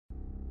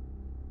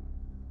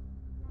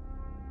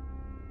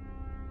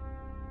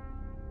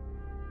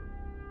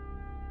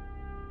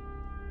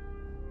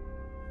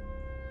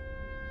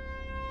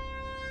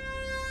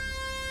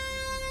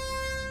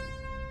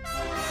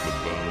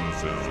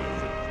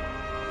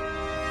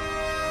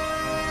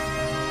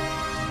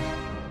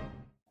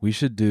We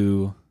should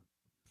do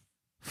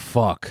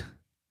fuck.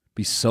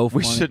 Be so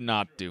funny. We should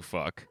not do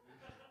fuck.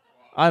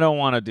 I don't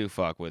want to do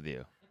fuck with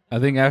you. I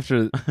think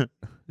after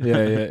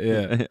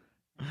yeah.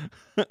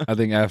 I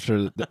think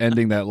after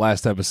ending that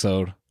last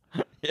episode,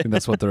 I think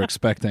that's what they're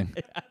expecting.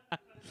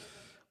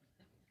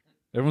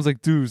 Everyone's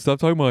like, dude, stop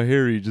talking about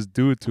Harry. Just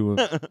do it to him.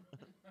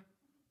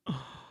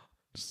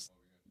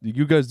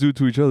 You guys do it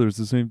to each other. It's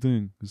the same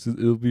thing.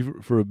 It'll be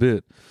for a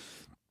bit.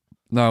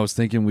 No, I was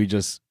thinking we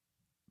just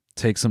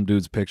take some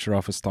dude's picture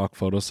off a stock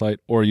photo site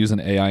or use an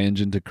AI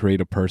engine to create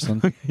a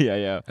person.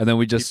 Yeah. And then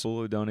we just... People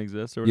who don't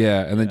exist or whatever.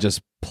 Yeah, and then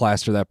just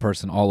plaster that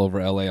person all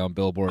over LA on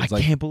billboards.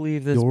 I can't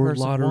believe this your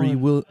person lottery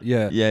won. will...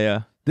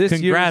 Yeah. This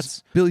Congrats.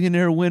 year's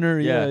billionaire winner.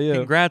 Yeah.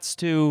 Congrats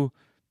to...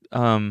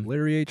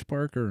 Larry H.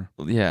 Parker.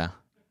 Yeah.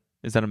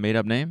 Is that a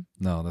made-up name?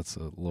 No, that's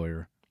a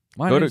lawyer.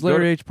 My name's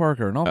Larry H.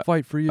 Parker, and I'll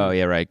fight for you. Oh,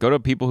 yeah, right. Go to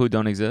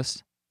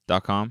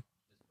peoplewhodon'texist.com.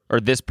 Or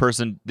this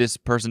person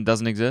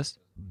doesn't exist.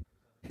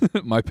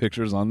 My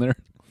picture's on there.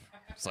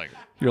 It's like...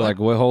 You're like,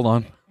 wait, hold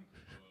on.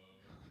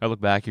 I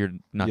look back, you're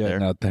not there.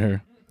 Not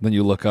there. Then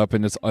you look up,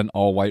 and it's an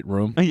all-white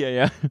room.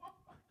 Yeah.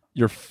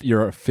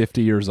 You're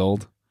 50 years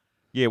old.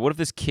 Yeah, what if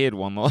this kid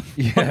won the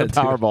Yeah,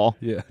 Powerball?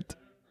 Yeah.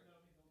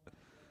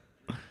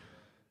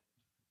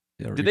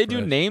 Did they do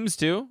names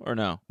too, or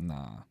no?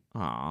 Nah.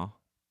 Aw.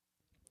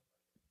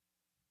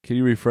 Can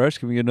you refresh?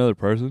 Can we get another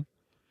person?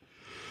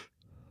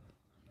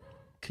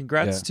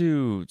 Congrats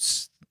to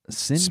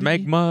Cindy?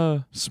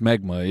 Smegma.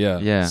 Smegma,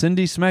 Yeah.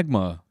 Cindy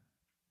Smegma.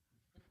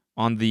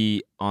 On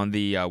the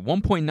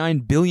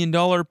 $1.9 billion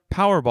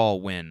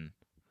Powerball win.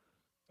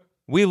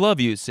 We love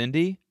you,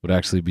 Cindy. Would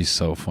actually be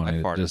so I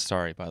funny. farted.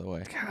 Sorry, by the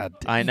way. God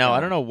damn. I know. I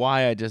don't know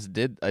why I just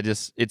did.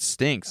 It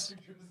stinks.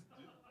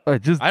 I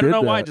don't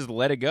know why I just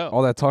let it go.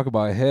 All that talk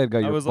about head got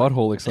your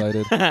butthole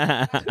excited.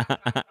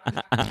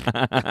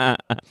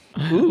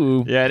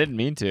 Ooh. Yeah, I didn't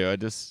mean to. I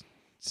just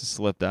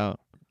slipped out.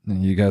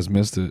 And you guys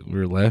missed it. We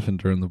were laughing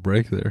during the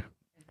break there.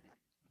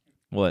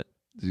 What?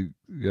 You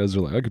guys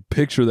are like, I could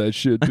picture that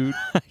shit, dude.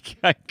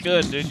 I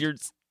could, dude. You're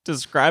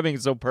describing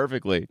it so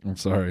perfectly. I'm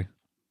sorry.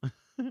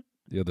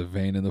 Yeah, the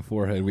vein in the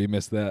forehead. We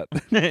missed that.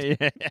 Yeah.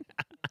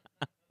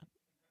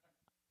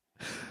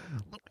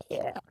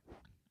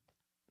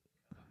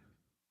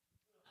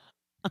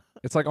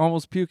 It's like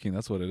almost puking.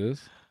 That's what it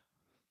is.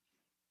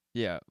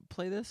 Yeah.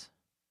 Play this.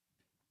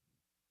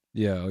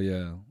 Yeah. Oh,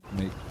 yeah.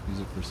 Make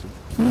music for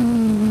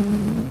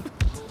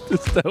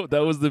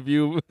that was the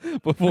view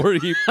before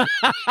he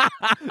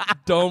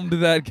domed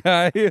that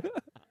guy.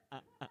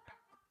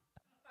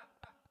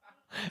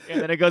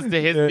 And then it goes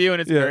to his view,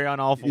 and it's very on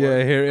all fours.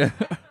 Yeah, here.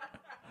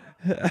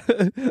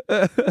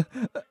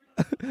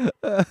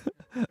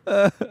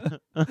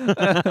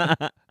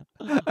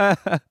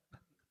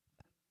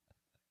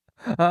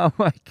 Oh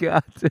my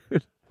god,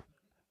 dude.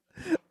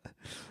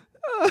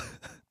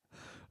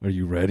 Are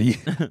you ready?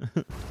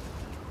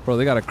 Bro,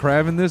 they got a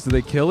crab in this? Did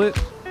they kill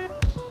it?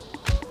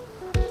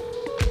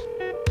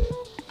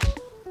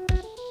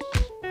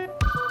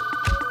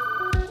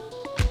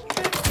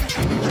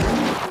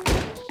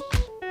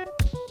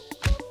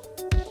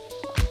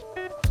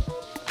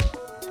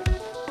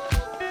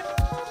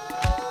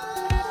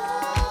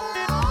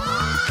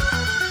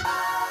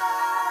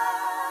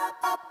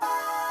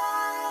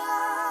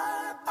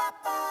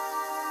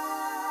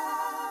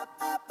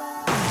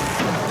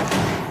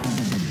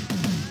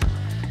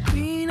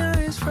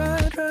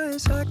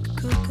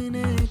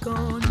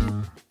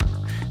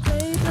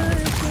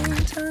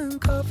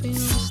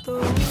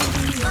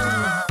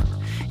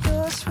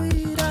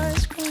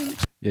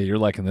 Yeah, you're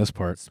liking this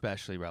part.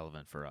 Especially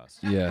relevant for us.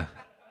 Yeah.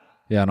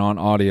 Yeah, and on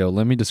audio,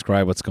 let me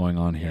describe what's going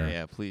on here.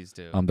 Yeah, please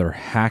do. They're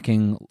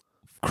hacking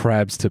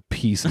crabs to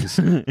pieces.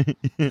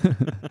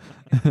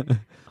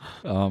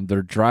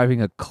 They're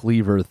driving a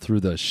cleaver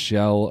through the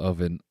shell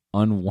of an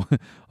unaware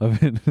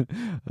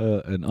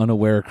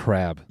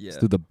crab. Yeah.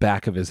 Through the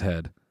back of his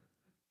head.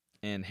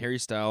 And Harry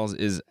Styles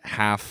is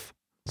half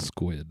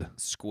squid.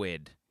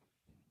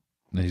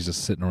 And he's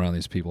just sitting around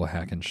these people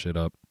hacking shit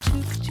up. I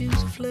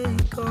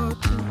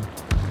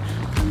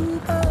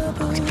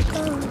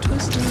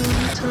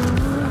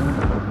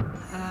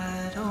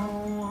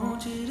don't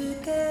want you to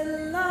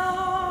get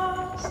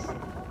lost.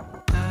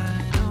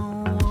 I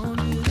don't want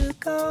you to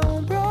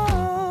go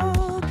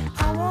broke.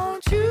 I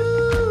want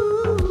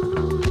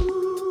you.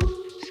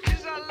 Just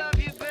 'cause I love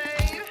you,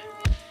 babe,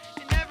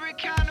 in every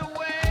kind of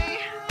way.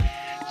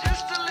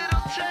 Just a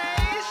little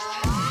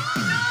taste.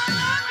 You know I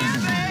love you,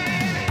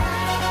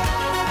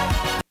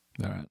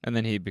 babe. All right. And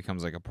then he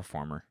becomes like a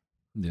performer.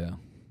 Yeah.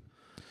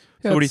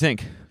 So what do you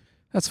think?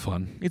 That's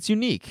fun. It's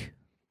unique.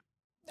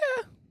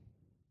 Yeah.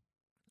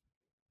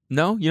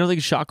 No? You don't think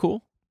it's shot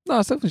cool? No,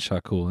 it's definitely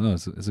shot cool. No,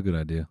 it's a good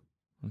idea.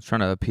 I was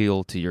trying to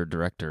appeal to your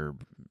director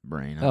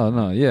brain. Oh,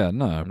 no. Yeah,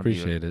 no, I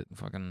appreciate it.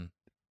 Fucking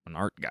an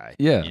art guy.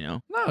 Yeah. You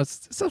know? No,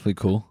 it's definitely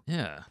cool.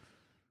 Yeah.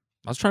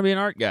 I was trying to be an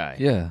art guy.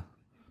 Yeah.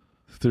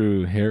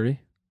 Through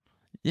Harry?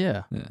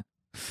 Yeah. Yeah.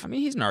 I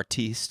mean, he's an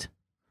artiste.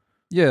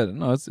 Yeah,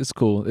 no, it's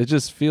cool. It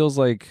just feels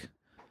like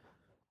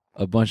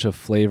a bunch of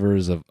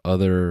flavors of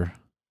other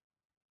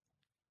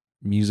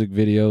music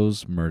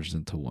videos merged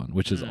into one,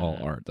 which is all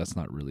art. That's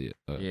not really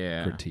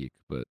a critique,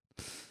 but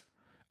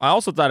I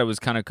also thought it was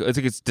kind of. I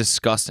think it's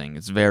disgusting.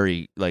 It's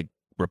very like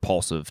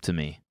repulsive to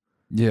me.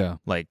 yeah,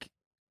 Like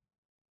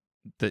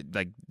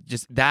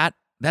just that.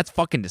 That's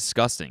fucking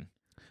disgusting.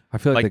 I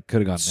feel like Like, they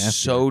could have gone nastier.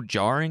 So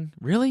jarring.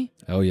 Really?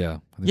 Oh yeah,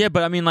 I think- Yeah,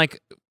 but I mean, like,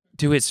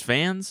 to his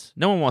fans,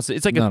 no one wants it.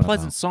 It's like No, a no,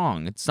 pleasant no.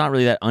 song. It's not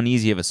really that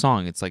uneasy of a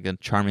song. It's like a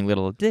charming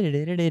little.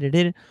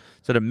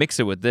 So to mix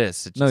it with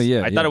this, it's No, just,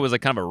 yeah, I thought it was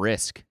like kind of a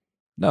risk.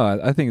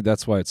 No, I think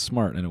that's why it's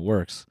smart and it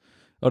works.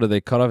 Oh, did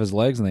they cut off his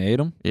legs and they ate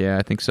him? Yeah,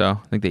 I think so.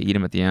 I think they eat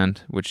him at the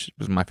end, which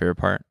was my favorite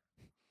part.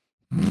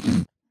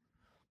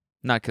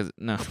 Not because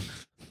no,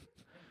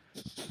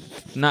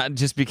 not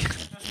just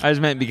because. I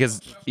just meant because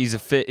he's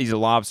a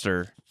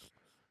lobster.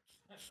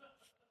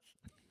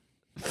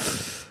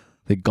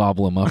 They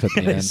gobble him up at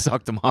the They end.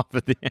 sucked him off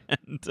at the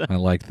end. I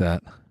like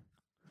that.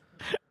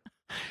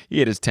 He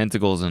had his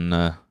tentacles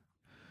in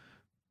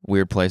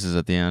weird places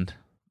at the end.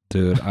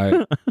 Dude,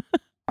 I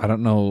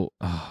don't know.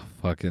 Oh,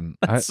 fucking.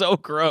 That's so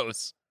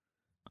gross.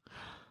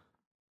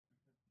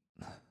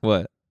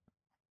 What?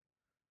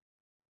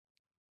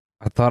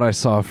 I thought I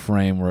saw a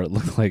frame where it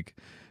looked like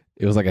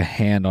it was like a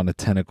hand on a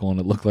tentacle and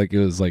it looked like it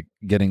was like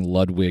getting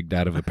Ludwigged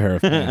out of a pair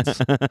of pants.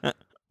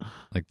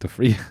 Like the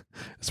free.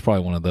 It's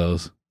probably one of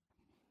those.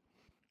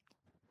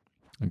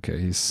 Okay,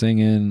 he's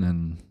singing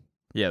and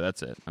Yeah,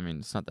 that's it. I mean,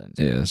 it's not that.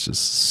 yeah, it's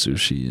just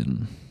sushi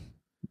and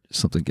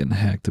something getting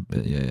hacked a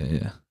bit.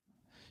 Yeah.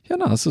 Yeah,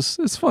 no,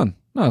 it's fun.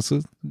 No, it's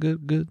a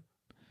good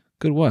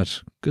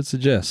watch. Good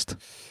suggest.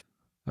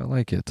 I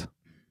like it.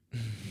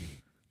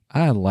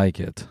 I like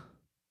it.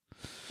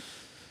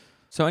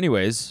 So,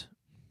 anyways,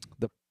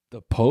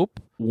 The Pope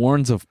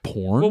warns of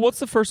porn. well, what's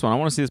the first one? I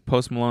want to see this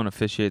Post Malone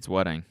officiates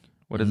wedding.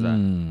 What is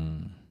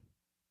that?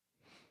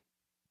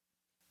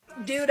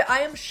 Dude, I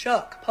am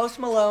shook. Post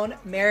Malone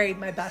married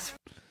my best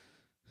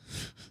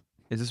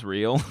Is this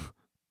real?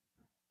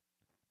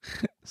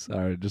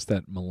 Sorry, just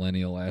that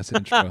millennial ass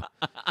intro.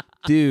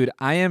 Dude,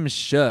 I am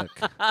shook.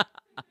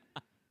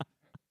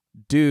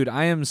 Dude,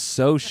 I am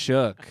so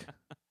shook.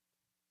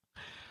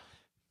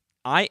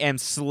 I am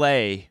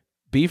slay.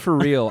 Be for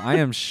real. I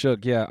am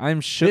shook. Yeah,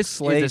 I'm shook. This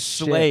slay is a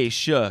slay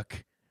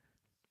shook.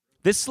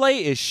 This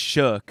slay is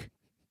shook.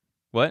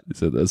 What? He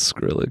said that's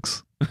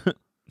Skrillex.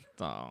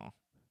 Oh.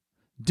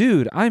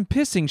 Dude, I'm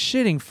pissing,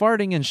 shitting,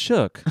 farting, and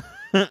shook.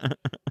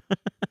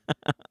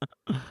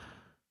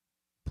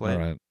 Play. All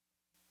right.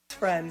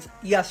 friends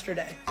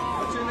yesterday.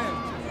 What's your name?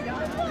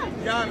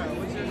 Yana.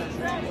 What's your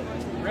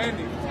name?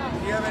 Randy. Do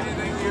you have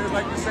anything you would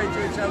like to say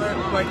to each other,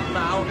 like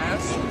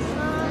vow-esque?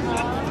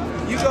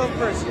 You go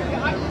first.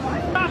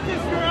 Got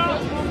this, girl!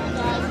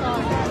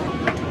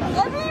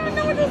 I don't even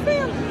know what to say.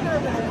 I'm too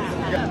nervous.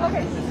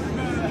 Okay.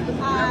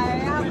 I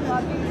have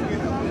loved you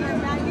since the moment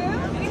I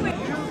met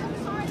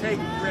you. Take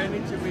Randy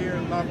to be your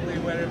lovely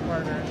wedded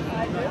partner.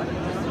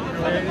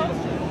 Randy,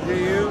 do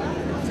you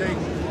take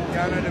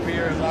Yana to be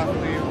your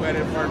lovely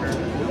wedded partner?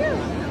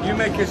 You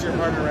may kiss your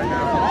partner right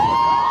now.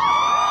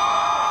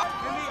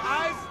 In the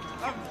eyes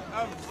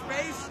of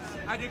space,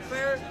 I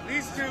declare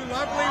these two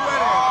lovely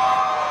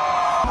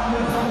weddings.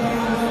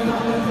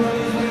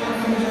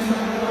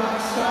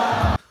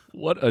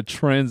 What a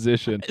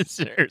transition.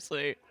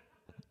 Seriously.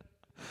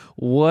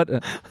 What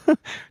a...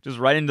 Just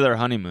right into their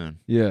honeymoon.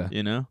 Yeah.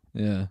 You know?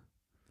 Yeah.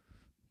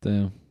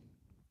 Damn.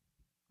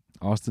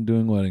 Austin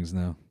doing weddings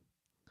now.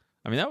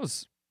 I mean, that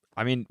was.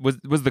 I mean, was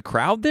the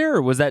crowd there,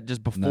 or was that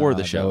just before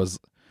the show?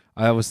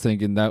 I was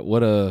thinking that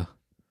what a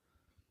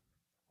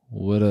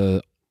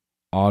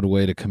odd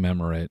way to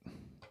commemorate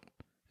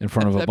in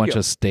front of a That'd bunch be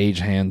of stage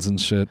hands and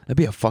shit. That'd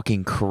be a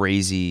fucking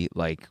crazy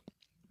like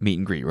meet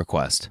and greet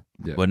request,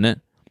 Yeah. wouldn't it?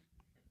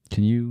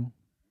 Can you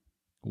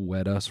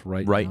wed us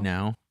right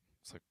now?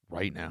 It's like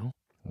right now.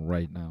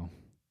 Right now.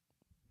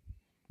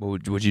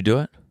 Would you do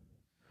it?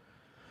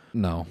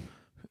 No.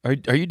 Are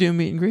you doing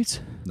meet and greets?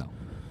 No.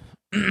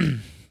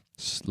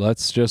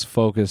 Let's just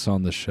focus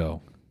on the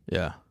show.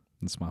 Yeah.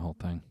 That's my whole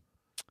thing.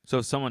 So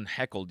if someone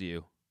heckled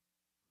you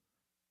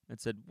and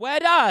said,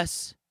 "Wed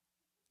us,"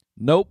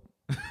 Nope.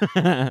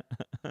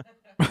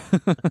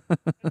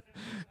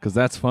 Because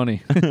that's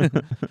funny.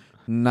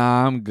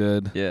 Nah, I'm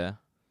good. yeah.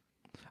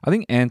 I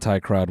think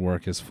anti-crowd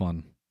work is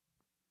fun.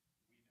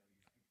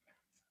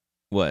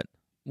 What?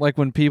 Like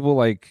when people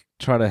like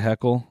try to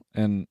heckle,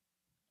 and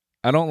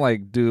I don't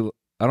always do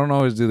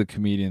the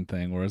comedian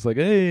thing where it's like,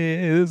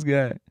 hey, this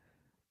guy.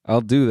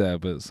 I'll do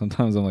that, but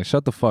sometimes I'm like,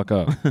 shut the fuck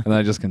up. And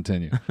I just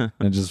continue. And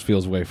it just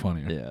feels way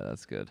funnier. Yeah,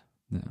 that's good.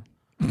 Yeah.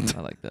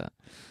 I like that.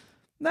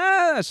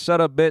 Nah,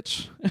 shut up,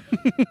 bitch.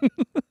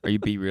 Are you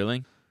be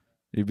reeling?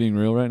 Are you being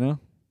real right now?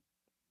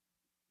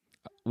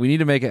 We need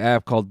to make an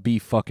app called Be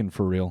Fucking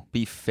For Real.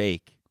 Be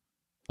fake.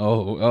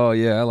 Oh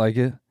yeah, I like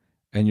it.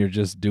 And you're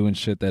just doing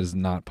shit that is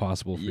not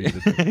possible for you to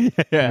do.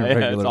 yeah, your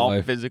regular it's all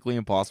life. physically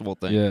impossible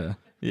thing. Yeah.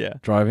 Yeah.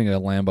 Driving a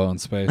Lambo in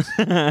space.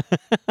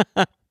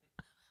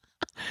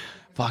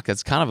 Fuck,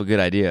 that's kind of a good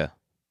idea.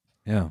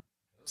 Yeah.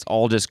 It's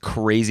all just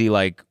crazy,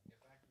 like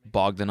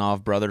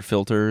Bogdanov brother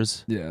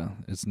filters. Yeah.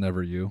 It's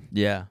never you.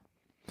 Yeah.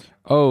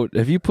 Oh,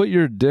 have you put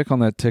your dick on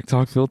that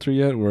TikTok filter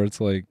yet? Where it's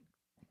like,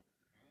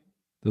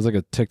 there's like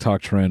a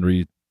TikTok trend where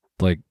you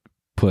like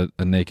put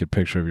a naked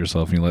picture of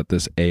yourself and you let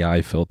this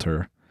AI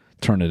filter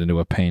turn it into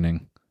a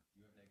painting.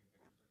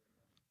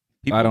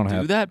 People I don't do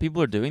have that.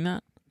 People are doing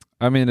that.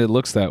 I mean, it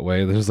looks that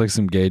way. There's like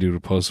some gay dude who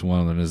posted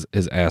one, and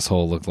his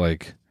asshole looked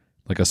like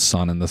a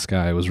sun in the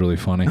sky. It was really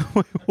funny.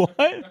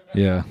 What?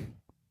 Yeah,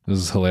 this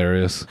is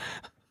hilarious.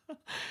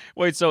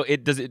 Wait, so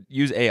does it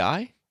use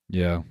AI?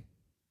 Yeah,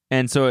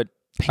 And so it.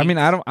 I mean,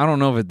 I don't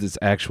know if it's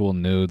actual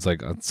nudes.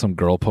 Like some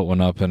girl put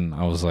one up, and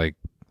I was like,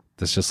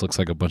 this just looks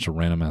like a bunch of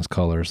random ass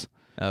colors.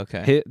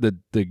 Okay.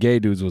 The gay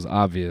dudes was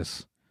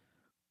obvious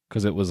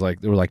because it was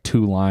like there were like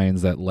two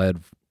lines that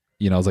led.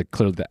 It was like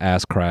clearly the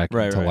ass crack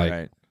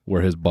Right.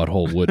 where his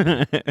butthole would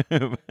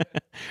be.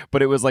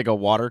 But it was like a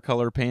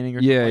watercolor painting or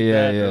something Yeah, like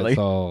yeah, that? yeah.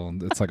 Or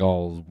like- It's like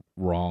all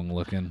wrong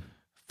looking.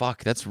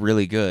 Fuck, that's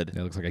really good. It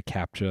looks like a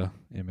CAPTCHA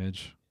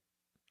image.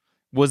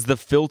 Was the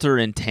filter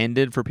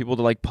intended for people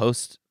to like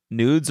post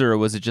nudes, or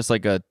was it just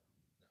like a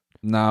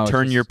No,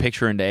 turn it's your just-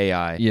 picture into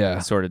AI Yeah.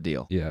 sort of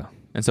deal? Yeah,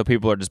 And so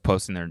people are just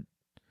posting their.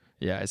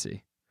 Yeah, I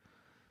see.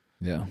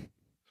 yeah.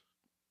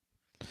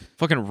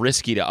 Fucking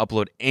risky to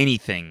upload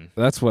anything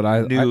That's what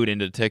I nude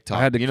into TikTok.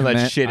 I had to you know that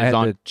command- shit I is had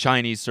on to-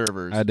 Chinese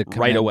servers I had to right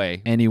commend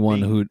away. anyone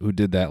Bing. who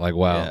did that. Like,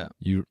 wow, Yeah.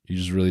 you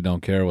just really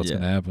don't care what's Yeah,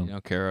 gonna happen. You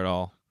don't care at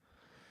all.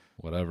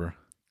 Whatever.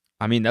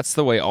 I mean, that's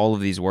the way all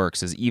of these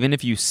works. Is even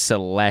if you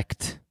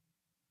select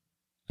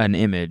an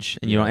image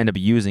and you don't end up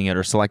using it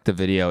or select the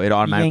video, it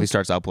automatically Yank.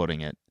 starts uploading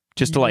it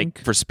just to like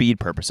Yank. for speed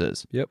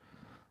purposes. Yep.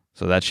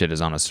 So that shit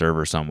is on a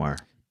server somewhere.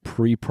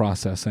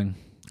 Pre-processing.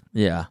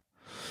 Yeah.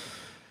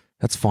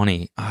 That's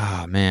funny.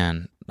 Ah,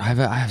 man. I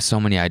have so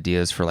many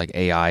ideas for like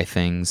AI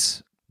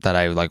things that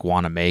I like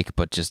want to make,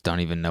 but just don't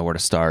even know where to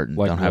start and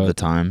Like don't have what? the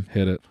time.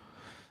 Hit it.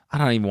 I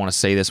don't even want to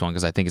say this one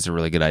because I think it's a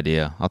really good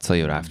idea. I'll tell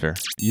you it after.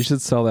 You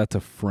should sell that to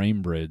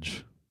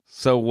FrameBridge.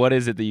 So what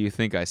is it that you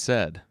think I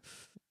said?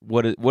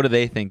 What do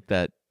they think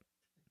that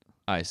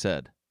I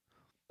said?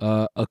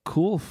 A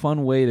cool,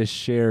 fun way to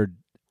share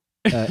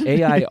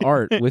AI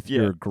art with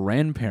Yeah. your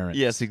grandparents.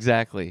 Yes,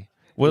 exactly.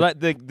 Well,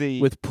 the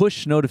With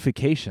push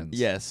notifications.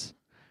 yes,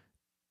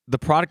 the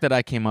product that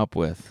I came up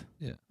with.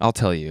 Yeah. I'll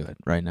tell you it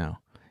right now.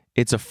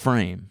 It's a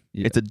frame.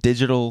 Yeah. It's a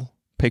digital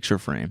picture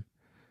frame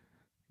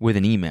with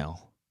an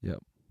email. Yep.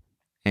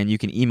 And you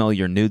can email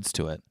your nudes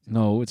to it.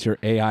 No, it's your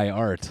AI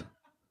art.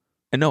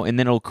 And then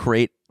it'll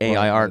create AI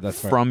Well, yeah, art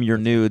that's right. from your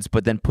nudes,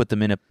 but then put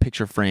them in a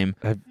picture frame.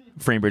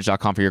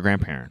 Framebridge.com for your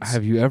grandparents.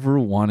 Have you ever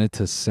wanted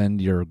to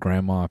send your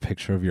grandma a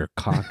picture of your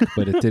cock,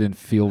 but it didn't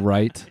feel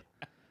right?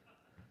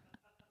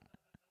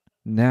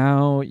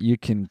 Now you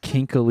can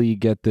kinkily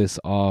get this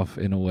off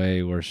in a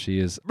way where she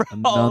is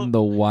none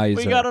the wiser.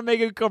 We gotta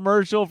make a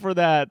commercial for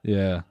that.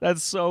 Yeah.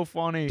 That's so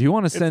funny. Do you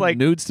want to It's send like,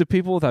 nudes to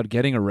people without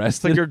getting It's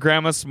arrested? like your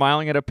grandma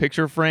smiling at a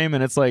picture frame,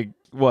 and it's like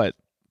what?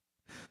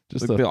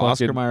 just Like a the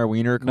Oscar fucking- Mayer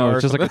Wiener car. No, or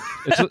it's just like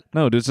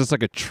something? it's just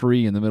like a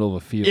tree in the middle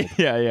of a field.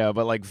 yeah,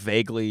 but like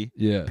vaguely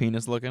Yeah.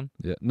 penis looking.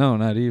 Yeah. No,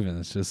 not even.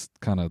 It's just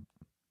kind of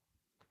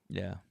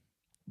Yeah,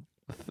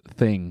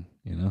 thing,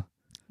 you know?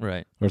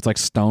 right. Or it's like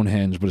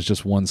Stonehenge, but it's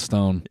just one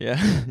stone.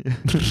 Yeah.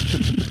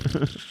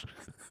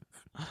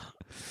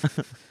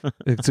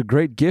 It's a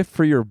great gift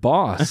for your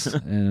boss.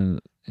 And,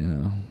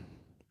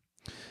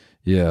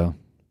 yeah.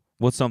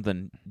 What's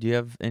something? Do you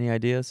have any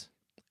ideas?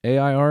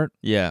 AI art?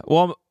 Yeah.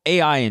 Well,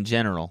 AI in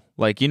general.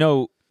 Like,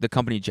 the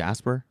company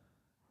Jasper?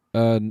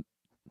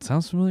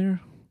 Sounds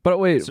familiar. But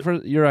wait, So- for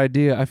your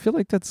idea, I feel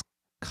like that's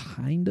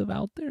kind of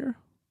out there,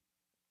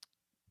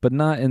 but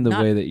not in the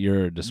Not- way that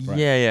you're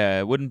describing. Yeah.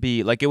 It wouldn't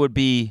be like it would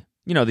be.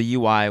 The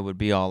UI would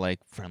be all like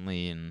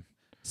friendly, and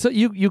So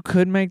you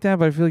could make that,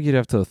 but I feel like you'd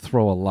have to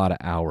throw a lot of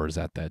hours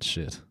at that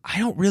shit. I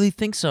don't really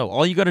think so.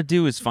 All you got to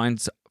do is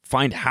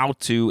find how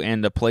to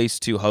and a place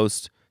to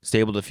host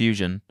Stable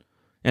Diffusion,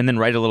 and then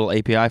write a little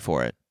API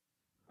for it.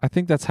 I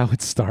think that's how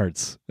it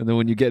starts. And then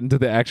when you get into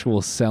the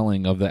actual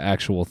selling of the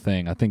actual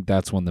thing, I think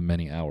that's when the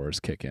many hours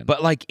kick in.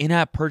 But like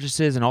in-app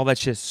purchases and all that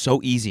shit is so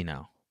easy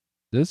now.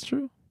 That's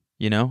true.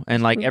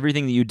 And like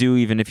everything that you do,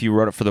 even if you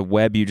wrote it for the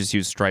web, you just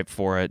use Stripe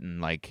for it,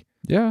 and like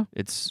Yeah.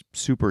 it's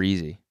super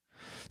easy.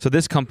 So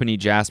this company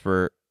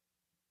Jasper,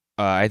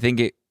 I think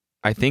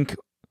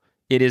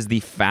it is the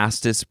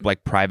fastest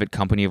like private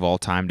company of all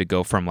time to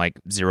go from like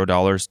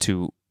 $0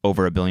 to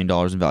over $1 billion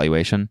in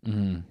valuation.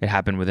 Mm. It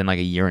happened within like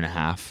a year and a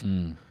half,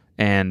 Mm.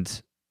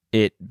 and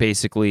it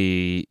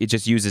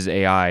just uses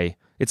AI.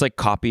 It's like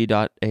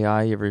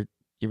copy.ai. You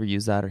ever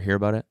use that or hear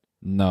about it?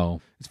 No.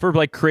 It's for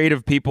like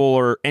creative people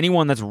or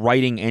anyone that's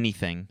writing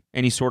anything,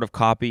 any sort of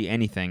copy,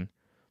 anything.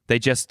 They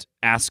just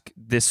ask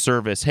this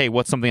service, hey,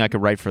 what's something I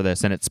could write for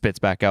this? And it spits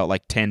back out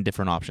like 10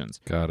 different options.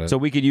 Got it. So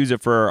we could use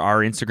it for our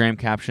Instagram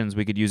captions.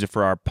 We could use it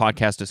for our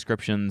podcast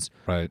descriptions.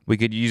 Right. We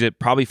could use it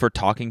probably for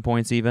talking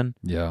points even.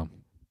 Yeah.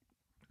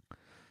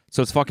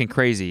 So it's fucking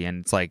crazy.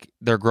 And it's like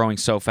they're growing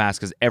so fast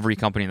because every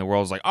company in the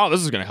world is like, oh,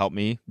 this is going to help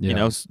me. Yeah.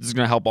 This is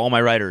going to help all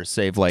my writers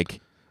save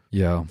like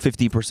Yeah.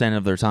 50%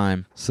 of their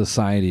time.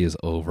 Society is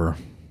over.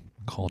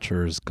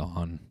 culture is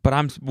gone.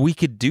 But we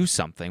could do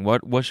something.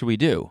 What should we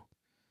do?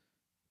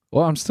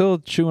 Well, I'm still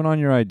chewing on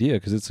your idea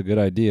because it's a good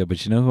idea.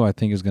 But you know who I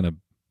think is gonna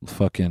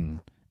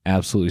fucking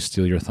absolutely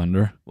steal your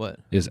thunder? What?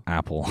 Is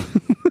Apple.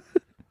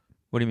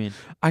 What do you mean?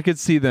 I could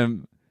see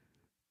them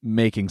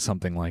making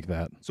something like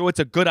that. So it's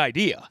a good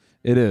idea.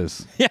 It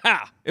is.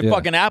 Yeah. If Yeah.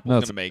 fucking Apple's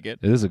No, gonna make it.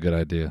 It is a good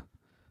idea.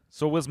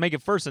 So let's make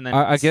it first and then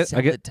I get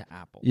sell it to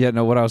Apple. Yeah,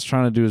 no, what I was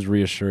trying to do is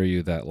reassure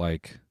you that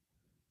like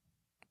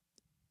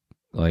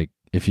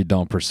if you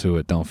don't pursue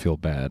it, don't feel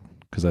bad,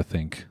 because I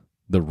think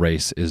the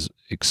race is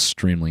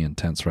extremely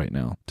intense right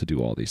now to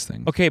do all these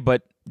things. Okay,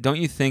 but don't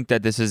you think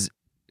that this is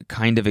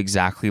kind of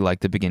exactly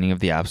like the beginning of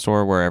the App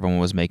Store, where everyone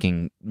was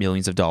making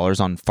millions of dollars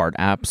on fart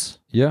apps?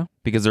 Yeah.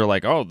 Because they're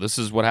like, oh, this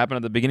is what happened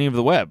at the beginning of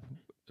the web.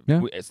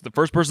 Yeah. It's the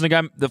first person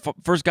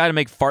first guy to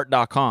make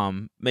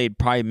fart.com made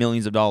probably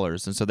millions of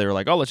dollars, and so they were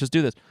like, oh, let's just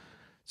do this.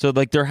 So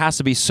like there has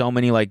to be so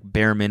many like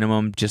bare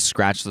minimum, just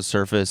scratch the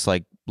surface,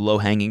 like low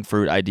hanging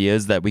fruit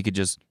ideas that we could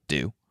just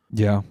do.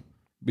 Yeah.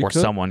 Or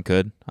someone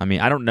could. I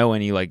mean, I don't know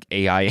any like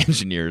AI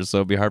engineers, so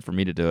it'd be hard for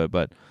me to do it,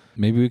 but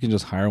maybe we can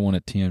just hire one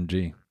at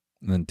TMG,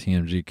 and then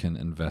TMG can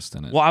invest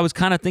in it. well, I was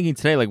kind of thinking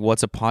today, like,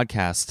 what's a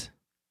podcast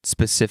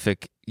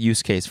specific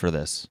use case for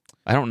this?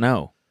 I don't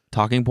know.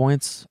 Talking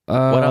points?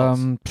 What else?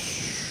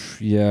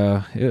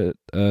 Yeah,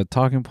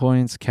 talking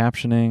points,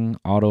 captioning,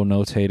 auto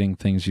notating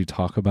things you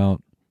talk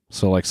about,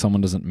 so like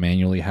someone doesn't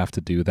manually have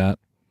to do that.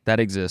 That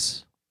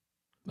exists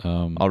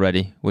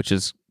already, which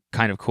is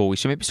kind of cool. We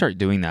should maybe start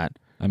doing that,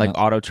 like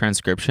auto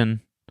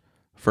transcription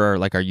for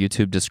like our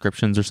YouTube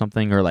descriptions or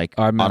something, or like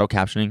auto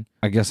captioning.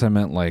 I guess I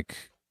meant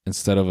like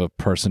instead of a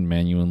person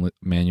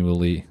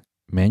manually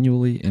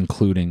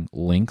including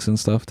links and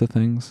stuff to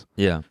things.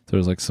 Yeah.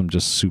 There's like some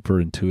just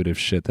super intuitive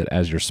shit that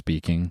as you're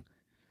speaking,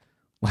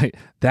 like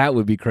that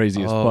would be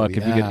crazy as fuck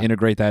if you could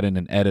integrate that in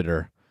an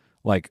editor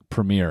like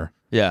Premiere.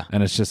 Yeah.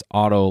 And it's just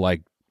auto,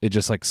 like it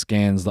just like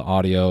scans the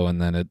audio and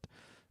then it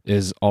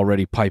is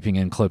already piping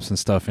in clips and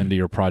stuff into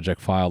your project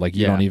file. Like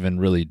you don't even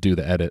really do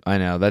the edit. I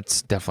know.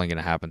 That's definitely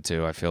going to happen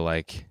too, I feel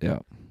like. Yeah.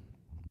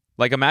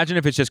 Like imagine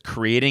if it's just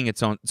creating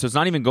its own, so it's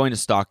not even going to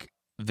stock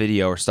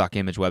video or stock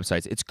image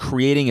websites. It's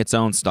creating its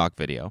own stock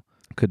video.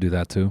 Could do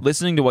that too.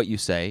 Listening to what you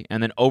say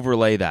and then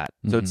overlay that.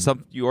 So it's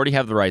something you already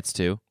have the rights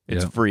to.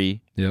 It's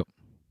free. Yep.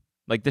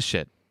 Like this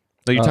shit.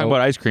 Like you're talking about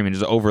ice cream and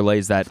just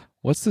overlays that.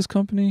 What's this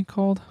company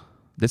called?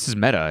 This is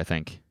Meta, I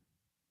think.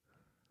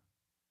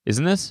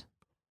 Isn't this?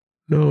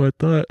 No, I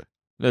thought.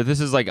 No, this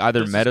is like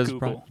either This is Meta's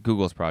Google.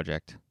 Google's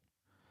project.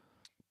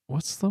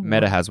 What's the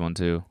Meta one? has one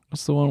too.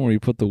 What's the one where you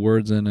put the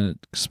words in and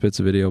it spits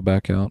a video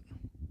back out?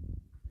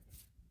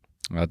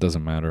 That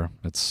doesn't matter.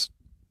 It's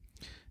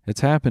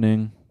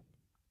happening.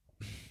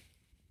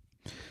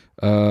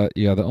 Yeah,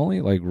 the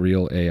only like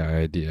real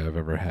AI idea I've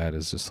ever had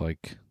is just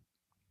like,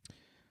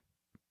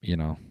 you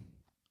know,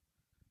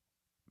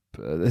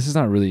 this is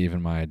not really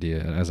even my idea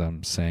as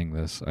I'm saying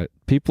this.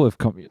 People have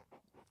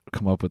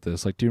come up with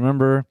this. Like, do you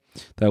remember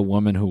that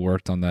woman who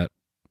worked on that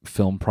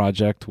film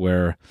project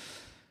where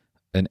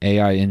an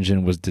AI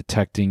engine was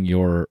detecting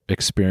your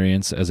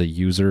experience as a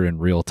user in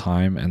real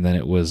time, and then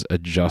it was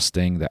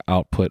adjusting the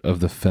output of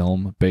the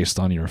film based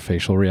on your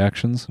facial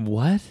reactions?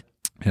 What?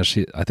 Yeah,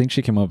 I think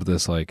she came up with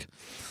this like,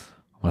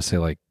 I want to say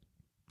like,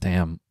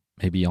 damn,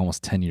 maybe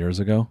almost 10 years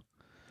ago.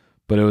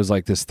 But it was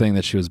like this thing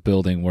that she was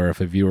building where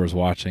if a viewer was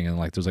watching and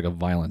like there's like a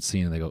violent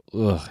scene and they go,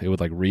 ugh, it would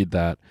like read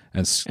that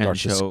and start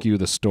to skew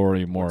the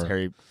story more.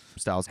 Harry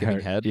Styles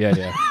giving head? Yeah,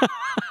 yeah.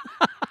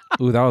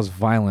 Ooh, that was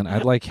violent.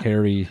 I'd like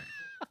Harry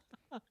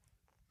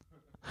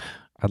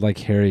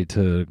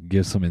to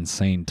give some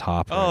insane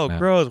top. Oh, right now.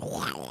 gross.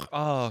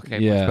 Oh, okay,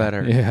 Yeah, much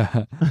better.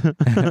 Yeah.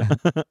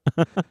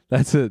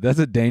 That's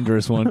a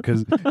dangerous one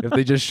because if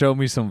they just show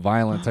me some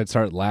violence, I'd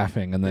start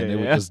laughing and then it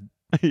would just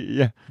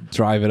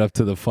drive it up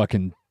to the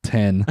fucking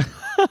 10.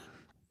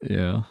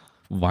 Yeah.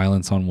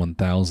 Violence on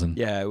 1,000.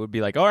 Yeah, it would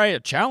be like, all right, a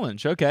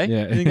challenge. Okay.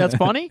 Yeah. You think that's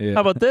funny? Yeah.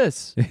 How about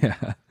this?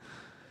 Yeah.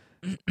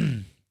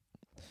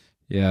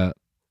 Yeah.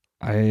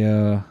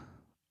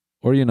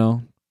 Or, you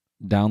know,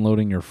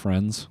 downloading your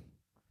friends.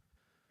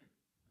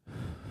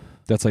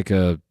 That's like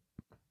a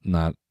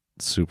not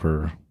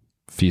super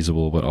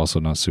feasible, but also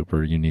not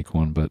super unique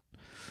one. But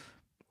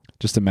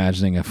just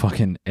imagining a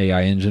fucking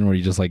AI engine where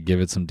you just like give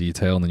it some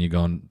detail and then you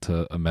go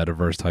into a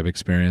metaverse type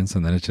experience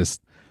and then it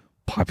just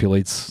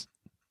populates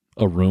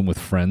a room with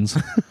friends.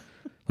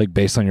 Like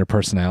based on your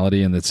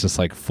personality, and it's just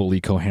like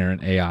fully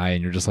coherent AI,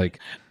 and you're just like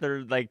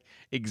They're like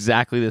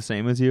exactly the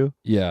same as you.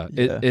 yeah.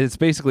 It's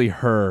basically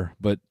her,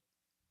 but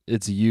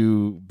it's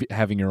you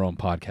having your own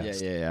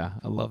podcast. Yeah.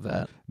 I love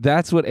that.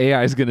 That's what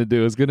AI is going to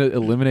do. It's going to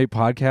eliminate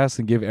podcasts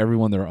and give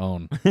everyone their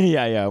own.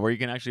 yeah, where you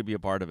can actually be a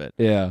part of it.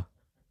 Yeah.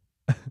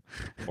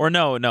 Or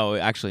no,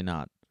 actually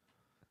not.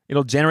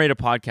 It'll generate a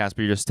podcast, but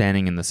you're just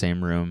standing in the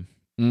same room,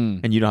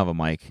 and you don't have a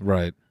mic.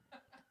 Right.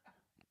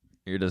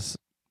 You're just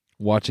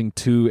watching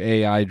two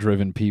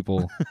AI-driven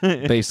people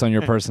based on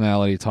your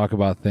personality talk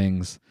about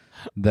things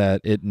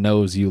that it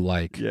knows you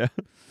like. Yeah.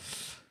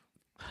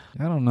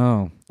 I don't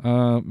know.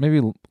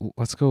 Maybe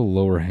let's go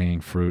lower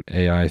hanging fruit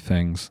AI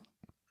things.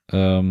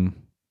 I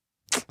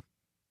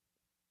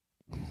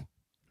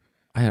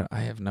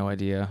have no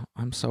idea.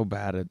 I'm so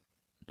bad at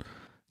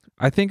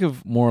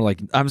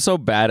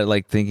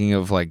like thinking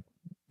of like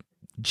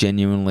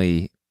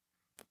genuinely,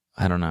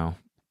 I don't know,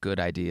 good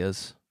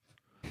ideas.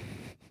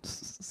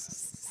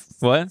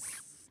 What?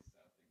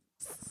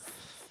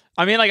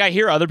 I mean, like I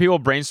hear other people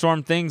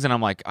brainstorm things, and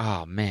I'm like,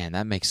 oh man,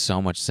 that makes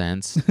so much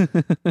sense.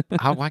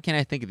 Why can't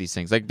I think of these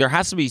things? Like, there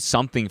has to be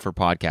something for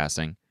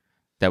podcasting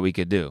that we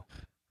could do.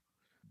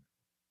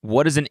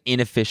 What is an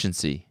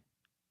inefficiency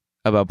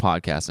about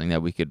podcasting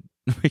that we could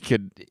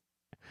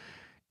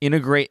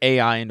integrate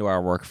AI into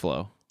our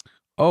workflow?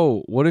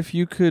 Oh, what if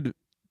you could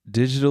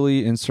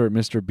digitally insert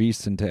Mr.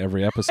 Beast into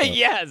every episode?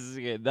 Yes,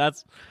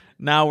 that's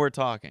now we're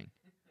talking.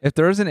 If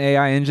there was an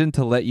AI engine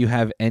to let you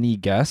have any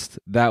guest,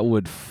 that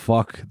would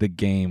fuck the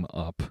game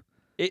up.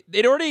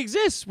 It already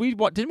exists.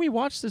 Didn't we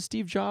watch the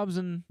Steve Jobs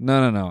and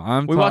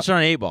No. we watched it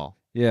on 8-Ball.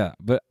 Yeah,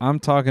 but I'm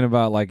talking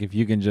about like if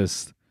you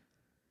just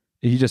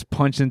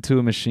punch into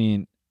a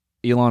machine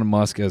Elon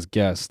Musk as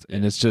guest,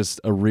 and it's just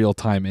a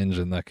real-time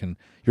engine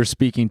you're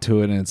speaking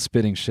to it and it's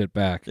spitting shit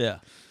back. Yeah.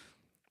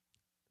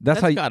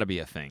 That's got to be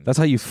a thing. That's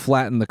how you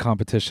flatten the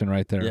competition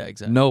right there. Yeah,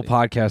 exactly. No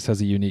podcast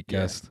has a unique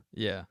guest.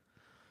 Yeah.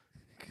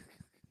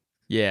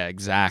 Yeah,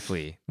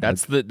 exactly.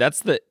 That's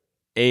the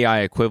AI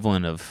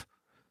equivalent of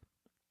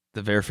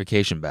the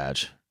verification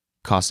badge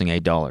costing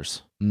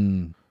 $8.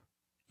 Mm.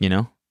 You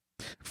know?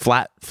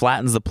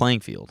 Flattens the playing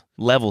field,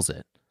 levels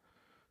it.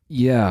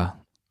 Yeah.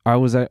 I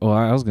was going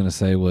to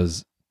say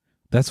was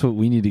that's what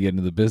we need to get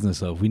into the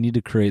business of. We need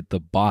to create the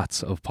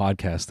bots of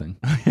podcasting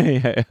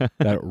yeah.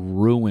 that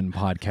ruin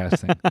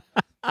podcasting.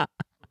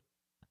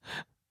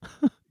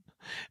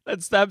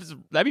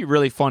 That'd be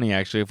really funny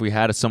actually if we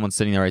had someone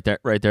sitting there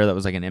right there that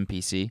was like an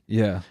NPC.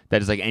 Yeah.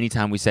 That is like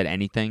anytime we said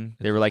anything,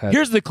 they were like,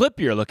 "Here's the clip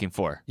you're looking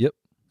for." Yep.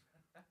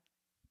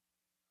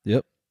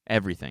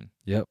 Everything.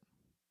 Yep.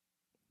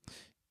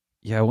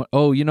 Yeah.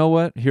 Oh, you know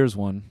what? Here's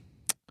one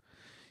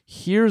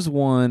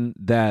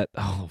that,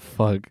 oh,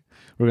 fuck.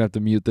 We're going to have to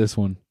mute this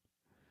one.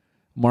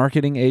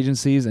 Marketing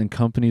agencies and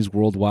companies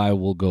worldwide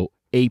will go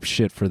ape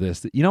shit for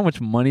this. You know how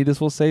much money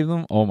this will save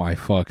them? Oh, my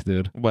fuck,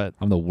 dude. What?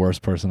 I'm the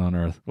worst person on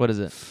earth. What is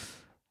it?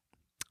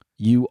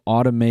 You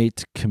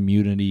automate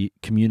community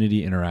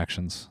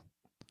interactions.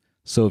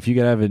 So if you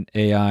could have an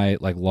AI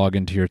like log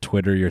into your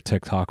Twitter, your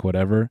TikTok,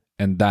 whatever,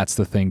 and that's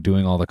the thing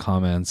doing all the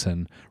comments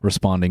and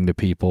responding to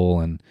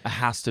people, and It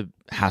has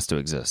to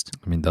exist.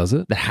 I mean, does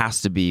it? That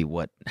has to be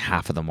what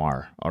half of them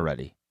are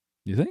already.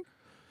 You think?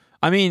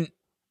 I mean,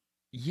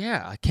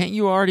 yeah. Can't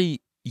you already?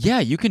 Yeah,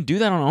 you can do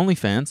that on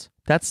OnlyFans.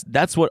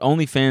 That's what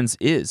OnlyFans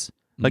is.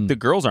 Like the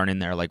girls aren't in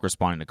there like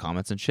responding to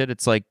comments and shit.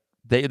 It's like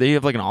they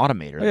have like an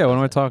automator. Oh, yeah, what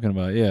am I talking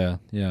about? Yeah.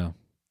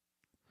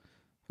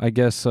 I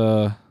guess,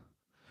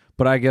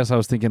 but I guess I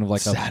was thinking of like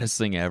saddest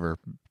thing ever.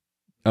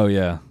 Oh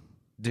yeah,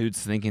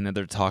 Dudes thinking that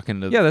they're talking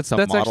to that's some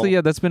model.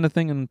 actually that's been a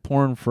thing in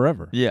porn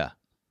forever. Yeah.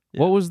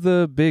 What was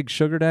the big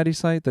sugar daddy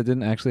site that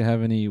didn't actually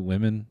have any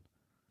women?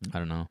 I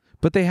don't know.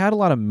 But they had a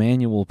lot of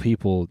manual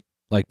people,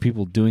 like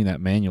people doing that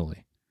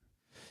manually.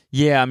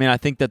 Yeah, I mean, I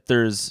think that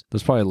there's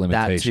probably a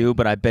limitation. that too,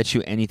 but I bet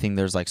you anything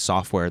there's like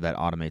software that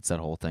automates that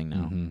whole thing now.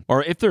 Mm-hmm.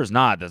 Or if there's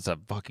not, that's a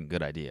fucking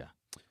good idea.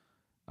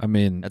 I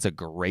mean, That's a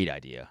great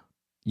idea.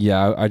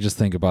 yeah, I just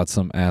think about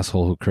some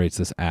asshole who creates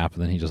this app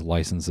and then he just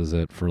licenses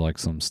it for like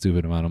some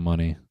stupid amount of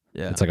money.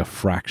 Yeah. It's like a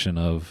fraction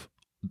of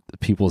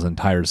people's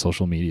entire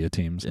social media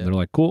teams. Yeah. And they're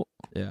like, cool,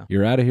 Yeah.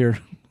 you're out of here.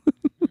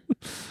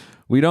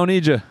 We don't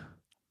need you.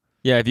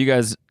 Yeah, if you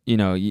guys,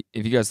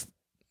 if you guys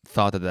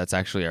thought that that's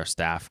actually our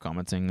staff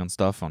commenting on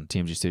stuff on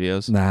TMG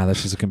Studios. Nah,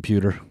 that's just a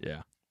computer.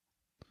 Yeah.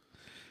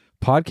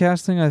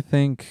 Podcasting, I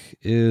think,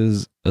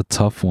 is a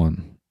tough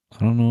one. I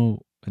don't know,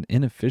 an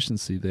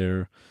inefficiency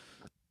there.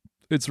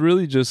 It's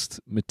really just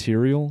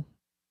material.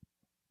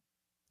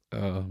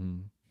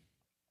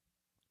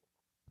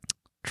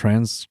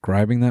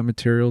 Transcribing that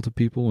material to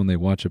people when they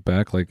watch it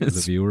back, like as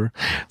a viewer.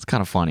 It's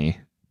kind of funny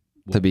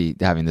to be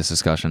having this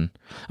discussion.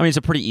 I mean, it's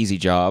a pretty easy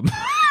job.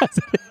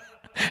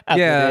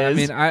 Yeah, I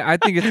mean, I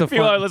think it's a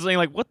People are fun. listening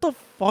like, what the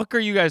fuck are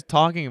you guys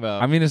talking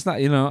about? I mean, it's not.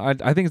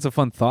 I think it's a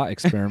fun thought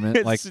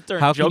experiment. Like, Sit there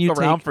and how can joke you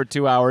around take? for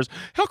 2 hours.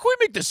 How can we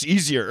make this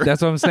easier?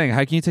 That's what I'm saying.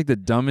 How can you take the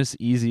dumbest,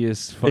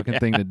 easiest fucking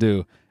thing to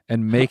do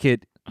and make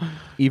it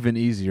even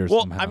easier?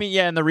 Well, somehow? I mean,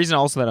 yeah, and the reason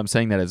also that I'm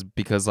saying that is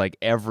because like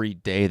every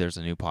day there's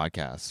a new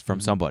podcast from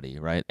somebody,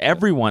 right?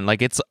 Everyone,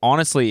 like it's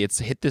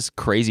hit this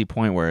crazy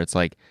point where it's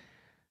like,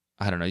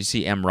 I don't know, you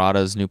see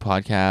Emrata's new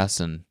podcast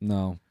and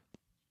no.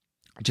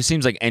 it just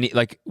seems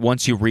like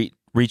once you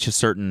reach a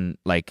certain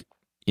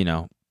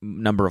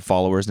number of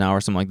followers now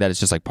or something like that, it's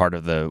just like part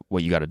of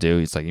what you got to do.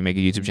 It's like you make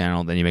a YouTube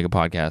channel, then you make a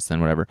podcast, then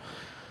whatever,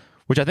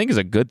 which I think is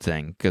a good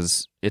thing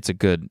because it's a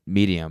good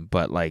medium.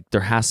 But like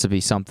there has to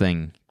be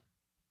something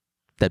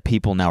that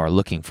people now are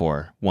looking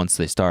for once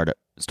they start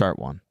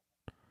one.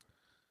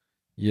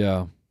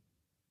 Yeah.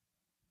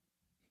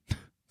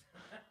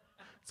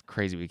 It's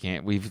crazy.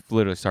 We've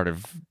literally started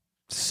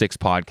 6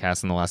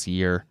 podcasts in the last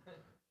year.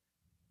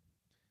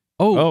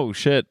 Oh, Oh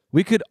shit!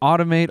 we could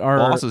automate our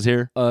Boss is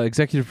here.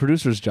 executive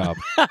producer's job.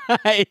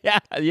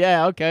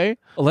 yeah. Okay.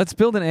 Let's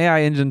build an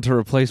AI engine to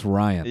replace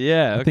Ryan.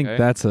 Yeah. I think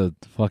that's a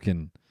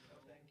fucking...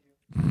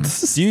 Do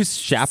you use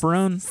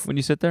chaperone when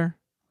you sit there,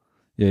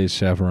 Yeah, he's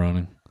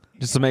chaperoning.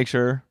 just to make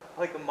sure?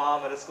 Like a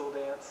mom at a school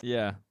dance.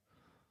 Yeah.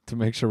 To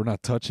make sure we're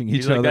not touching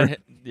He's each like, other.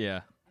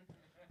 yeah.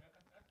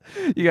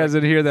 You guys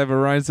didn't hear that, but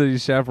Ryan said he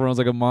chaperones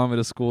like a mom at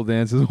a school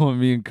dance. Is when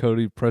me and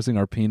Cody pressing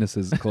our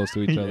penises close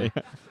to each other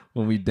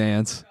when we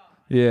dance.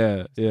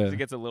 Yeah, yeah. He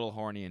gets a little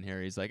horny in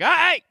here. He's like,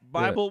 "Hey,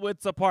 Bible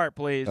widths apart,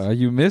 please."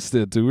 You missed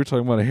it, dude. We're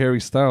talking about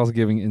Harry Styles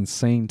giving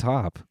insane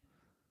top.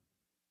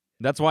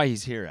 That's why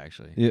he's here,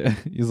 actually. Yeah,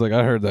 he's like,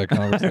 I heard that I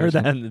conversation. heard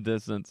that in the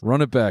distance.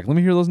 Run it back. Let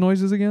me hear those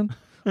noises again.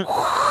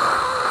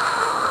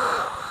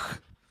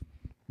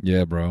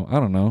 Yeah, bro. I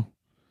don't know.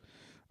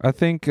 I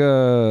think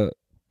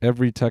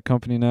every tech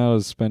company now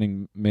is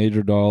spending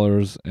major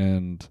dollars,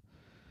 and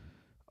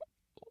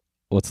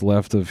what's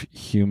left of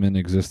human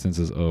existence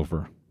is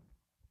over.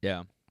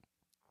 Yeah.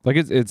 Like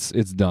it's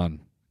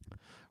done.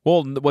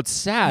 Well, what's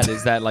sad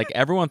is that like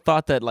everyone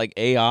thought that like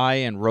AI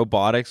and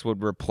robotics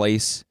would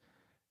replace,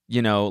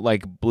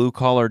 like blue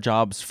collar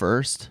jobs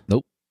first.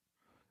 Nope.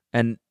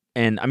 And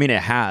I mean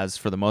it has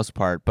for the most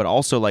part, but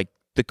also like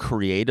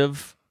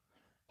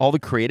all the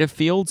creative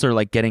fields are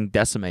like getting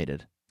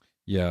decimated.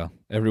 Yeah.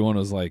 Everyone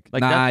was like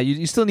Like nah, that-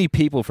 you still need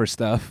people for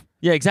stuff.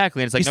 Yeah,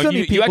 exactly. And it's like You no, still need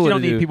you people actually to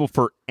don't need do- people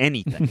for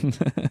anything.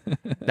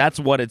 That's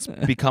what it's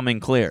becoming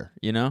clear,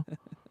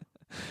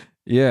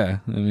 Yeah.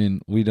 I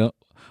mean,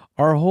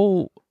 our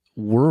whole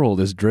world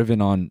is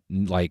driven on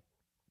like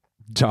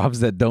jobs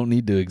that don't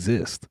need to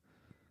exist.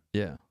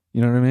 Yeah.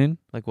 You know what I mean?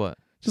 Like what?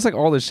 Just like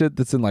all the shit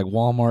that's in like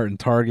Walmart and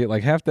Target,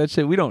 like half that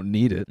shit, we don't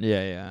need it.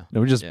 Yeah, yeah.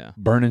 No, we're just Yeah.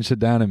 burning shit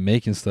down and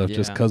making stuff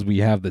just Yeah. because we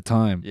have the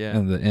time Yeah.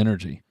 and the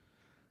energy.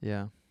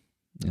 Yeah. You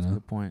That's a know,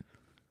 good point.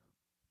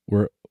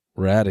 we're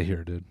out of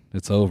here, dude.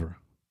 It's over.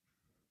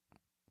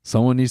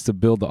 Someone needs to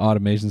build the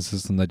automation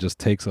system that just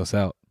takes us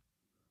out.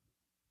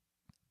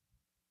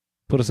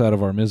 Put us out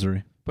of our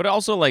misery. But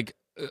also like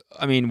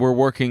I mean, we're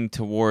working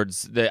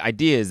towards the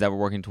idea is that we're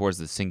working towards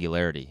the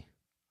singularity.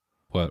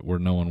 What, where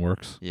no one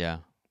works? Yeah,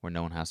 where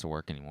no one has to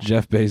work anymore.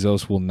 Jeff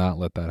Bezos will not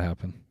let that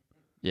happen.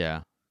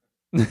 Yeah.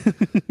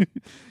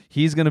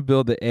 He's going to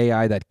build the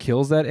AI that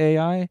kills that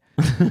AI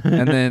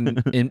and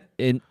then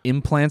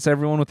implants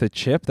everyone with a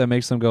chip that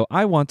makes them go,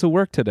 I want to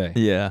work today.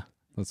 Yeah.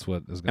 That's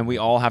what is going to And we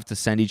all have to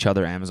send each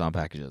other Amazon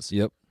packages.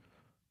 Yep.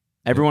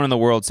 Everyone in the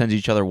world sends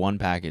each other one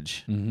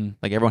package. Mm-hmm.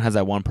 Like everyone has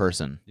that one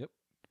person. Yep.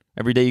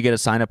 Every day you get a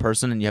sign up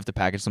person and you have to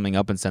package something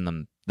up and send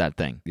them that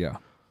thing. Yeah.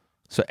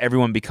 So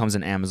everyone becomes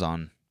an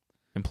Amazon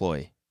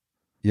employee.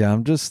 Yeah,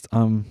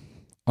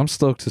 I'm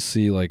stoked to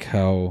see like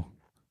how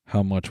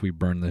much we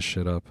burn this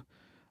shit up.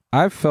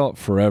 I've felt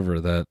forever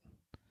that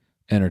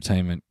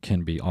entertainment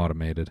can be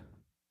automated.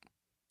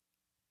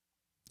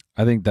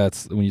 I think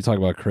that's when you talk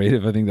about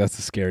creative, I think that's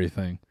the scary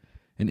thing.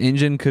 An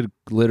engine could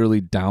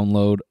literally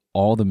download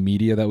all the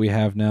media that we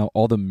have now,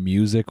 all the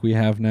music we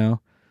have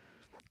now.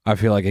 I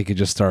feel like it could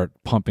just start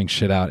pumping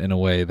shit out in a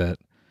way that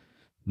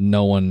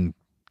no one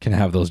can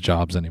have those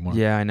jobs anymore.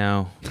 Yeah, I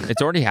know.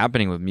 It's already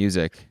happening with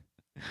music.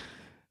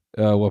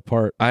 What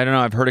part? I don't know.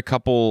 I've heard a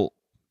couple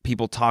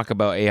people talk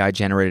about AI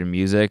generated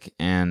music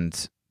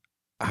and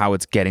how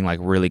it's getting like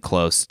really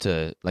close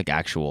to like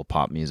actual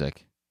pop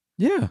music.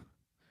 Yeah.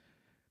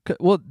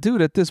 Well,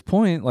 dude, at this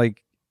point,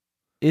 like,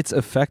 it's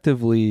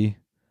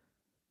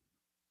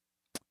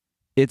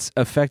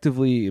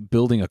effectively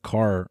building a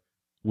car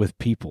with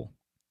people.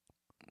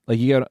 Like,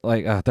 you got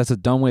like that's a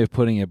dumb way of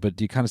putting it, but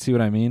do you kind of see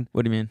what I mean?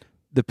 What do you mean?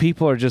 The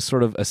people are just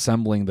sort of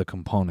assembling the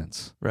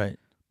components, Right.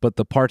 but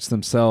the parts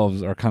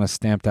themselves are kind of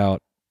stamped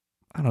out.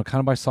 I don't know, kind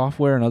of by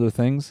software and other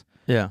things.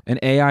 Yeah. An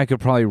AI could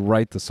probably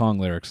write the song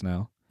lyrics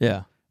now,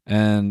 Yeah.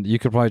 and you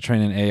could probably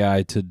train an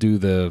AI to do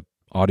the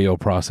audio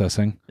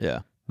processing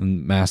Yeah.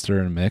 and master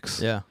and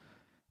mix. Yeah.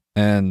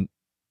 And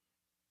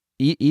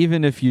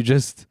even if you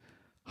just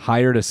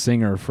hired a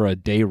singer for a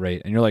day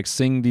rate and you're like,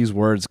 sing these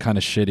words kind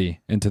of shitty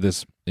into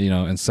this,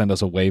 and send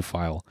us a WAV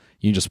file,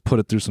 you just put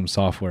it through some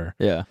software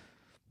Yeah.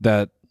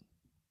 that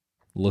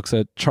looks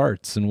at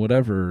charts and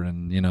whatever.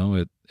 And,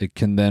 it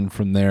can then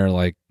from there,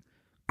 like,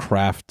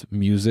 craft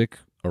music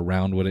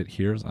around what it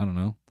hears. I don't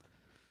know.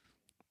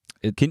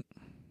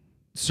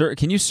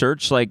 Can you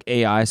search like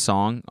AI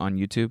song on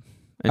YouTube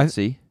and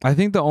see I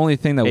think the only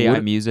thing that AI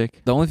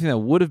music? the only thing that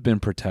would have been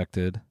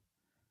protected,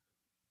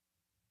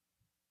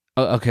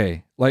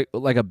 okay, like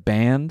a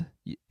band,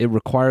 it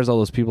requires all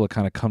those people to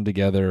kind of come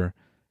together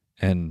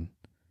and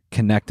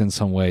connect in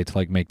some way to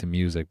like make the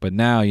music. But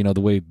now,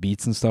 the way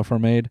beats and stuff are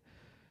made,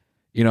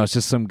 it's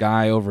just some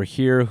guy over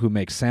here who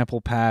makes sample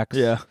packs.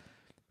 Yeah.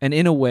 And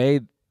in a way,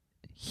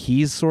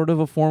 he's sort of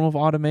a form of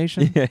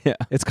automation. Yeah.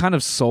 It's kind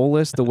of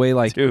soulless the way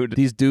like Dude.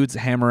 these dudes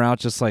hammer out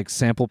just like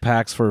sample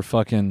packs for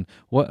fucking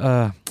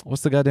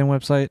what's the goddamn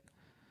website?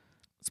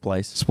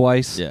 Splice.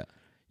 Splice. Yeah.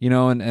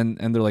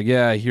 And they're like,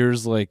 yeah,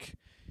 here's like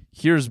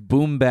here's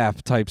boom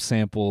bap type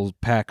samples,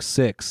 pack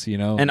 6, you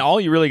know? And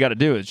all you really got to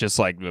do is just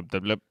like, blip,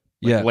 blip, blip,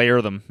 Yeah.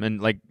 layer them and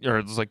like, or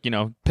it's like, you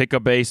know, pick a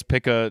bass,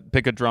 pick a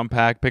drum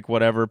pack, pick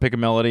whatever, pick a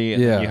melody,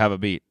 and Yeah. then you have a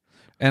beat.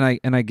 And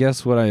I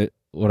guess what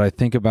I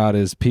think about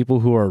is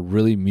people who are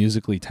really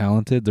musically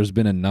talented. There's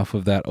been enough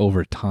of that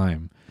over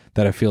time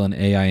that I feel an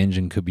AI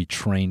engine could be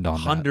trained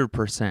on that.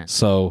 100%.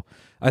 So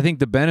I think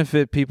the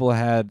benefit people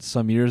had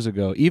some years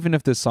ago, even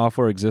if this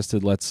software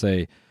existed, let's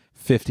say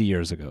 50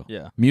 years ago,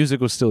 Yeah.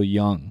 music was still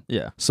young.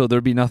 Yeah. So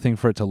there'd be nothing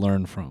for it to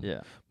learn from.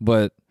 Yeah.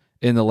 But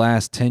in the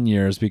last 10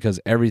 years, because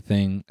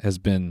everything has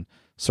been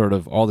sort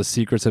of, all the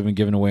secrets have been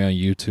given away on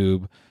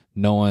YouTube,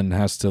 no one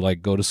has to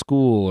like go to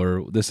school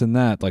or this and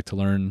that, like to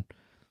learn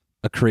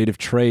a creative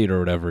trade or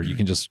whatever. You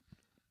can just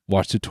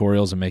watch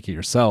tutorials and make it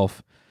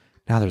yourself.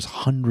 Now there's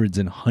hundreds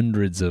and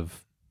hundreds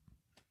of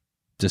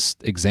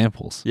just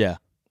examples. Yeah.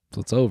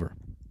 So it's over.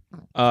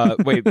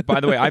 Wait, by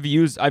the way, I've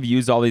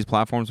used all these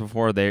platforms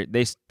before. They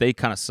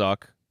kind of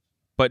suck.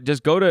 But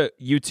just go to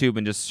YouTube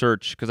and just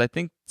search, because I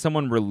think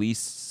someone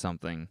released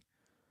something.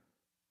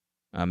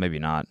 Maybe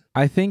not.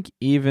 I think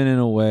even in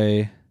a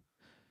way,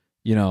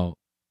 you know,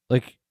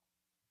 like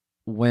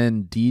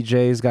when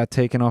DJs got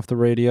taken off the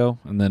radio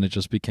and then it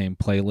just became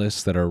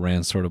playlists that are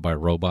ran sort of by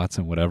robots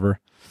and whatever,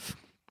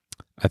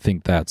 I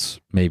think that's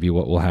maybe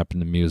what will happen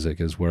to music,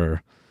 is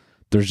where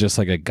there's just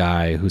like a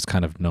guy who's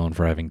kind of known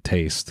for having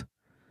taste,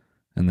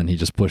 and then he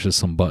just pushes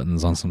some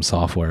buttons on some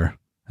software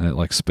and it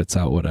like spits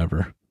out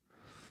whatever.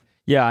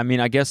 Yeah, I mean,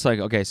 I guess like,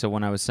 okay, so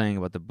when I was saying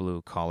about the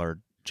blue collar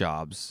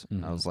jobs,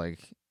 I was like,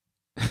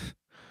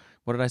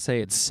 what did I say?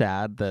 It's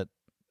sad that,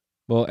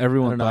 Well,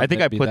 everyone know. thought I think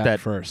that'd I be put that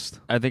first.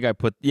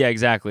 yeah,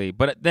 exactly.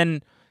 But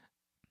then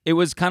it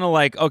was kind of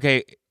like,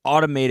 okay,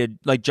 automated,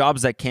 like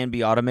jobs that can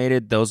be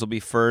automated, those will be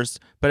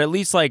first. But at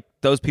least like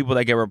those people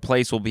that get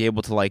replaced will be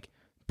able to like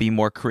be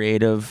more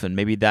creative, and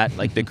maybe that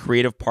like the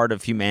creative part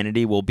of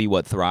humanity will be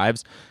what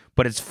thrives.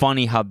 But it's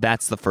funny how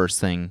that's the first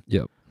thing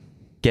Yep.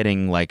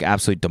 getting like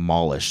absolutely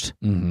demolished.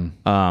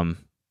 Mm-hmm.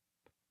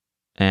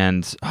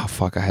 And oh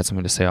fuck, I had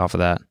something to say off of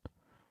that.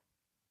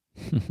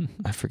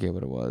 I forget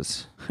what it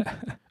was.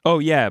 Oh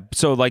yeah,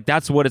 so like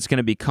that's what it's going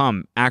to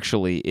become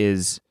actually,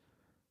 is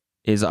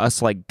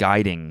us like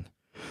guiding,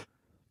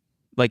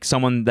 like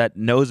someone that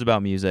knows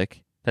about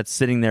music, that's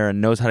sitting there and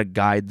knows how to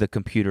guide the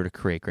computer to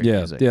create great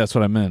music. Yeah, that's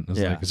what I meant. It's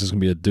Yeah. like it's just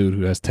gonna be a dude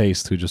who has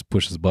taste who just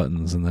pushes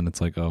buttons, and then it's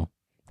like, oh,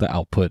 the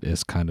output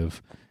is kind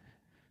of,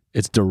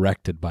 it's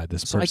directed by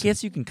this So person. I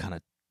guess you can kind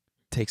of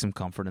take some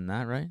comfort in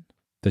that, right?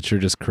 That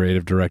you're just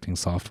creative directing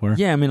software.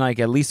 Yeah, I mean, like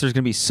at least there's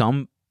going to be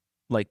some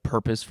like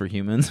purpose for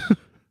humans.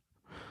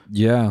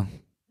 Yeah.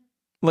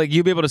 Like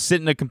you'll be able to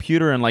sit in a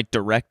computer and like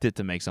direct it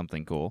to make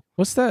something cool.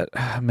 What's that?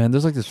 Man,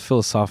 there's like this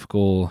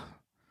philosophical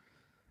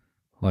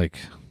like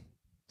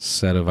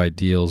set of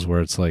ideals where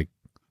it's like,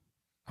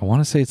 I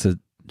want to say it's a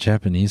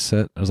Japanese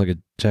set. There's like a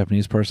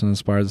Japanese person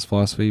inspired this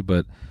philosophy,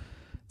 but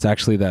it's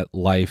actually that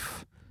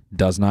life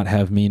does not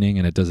have meaning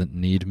and it doesn't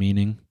need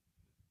meaning.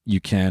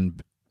 You can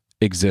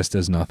exist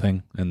as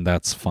nothing, and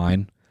that's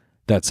fine.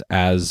 That's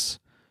as,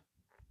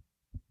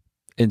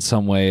 in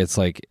some way, it's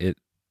like it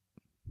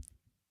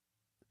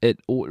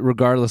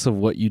regardless of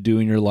what you do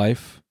in your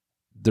life,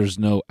 there's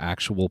no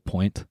actual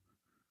point.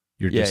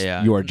 You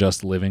are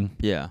just living.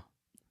 Yeah.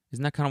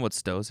 Isn't that kind of what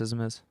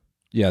Stoicism is?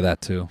 Yeah,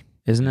 that too.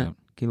 Isn't Yeah. it?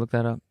 Can you look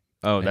that up?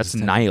 Oh, that's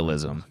Existential.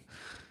 nihilism.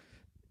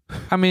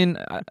 I mean,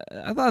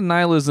 I thought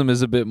nihilism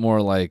is a bit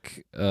more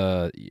like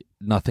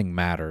nothing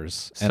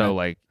matters. So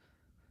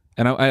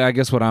I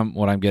guess what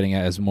I'm getting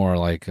at is more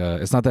like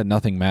it's not that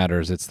nothing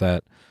matters. It's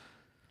that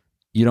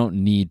you don't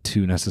need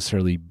to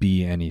necessarily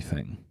be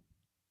anything.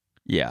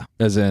 yeah.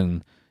 As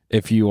in,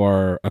 if you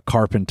are a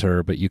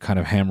carpenter, but you kind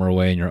of hammer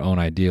away in your own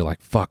idea,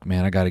 like, fuck,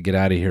 man, I got to get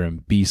out of here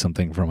and be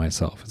something for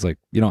myself. It's like,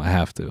 you don't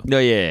have to. No,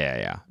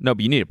 yeah. No,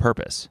 but you need a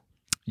purpose.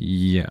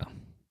 Yeah.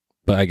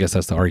 But I guess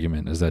that's the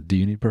argument, is that, do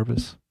you need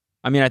purpose?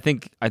 I mean, I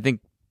think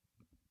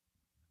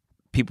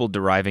people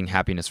deriving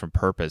happiness from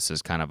purpose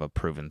is kind of a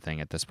proven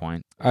thing at this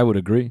point. I would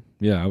agree.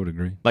 Yeah, I would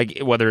agree. Like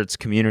whether it's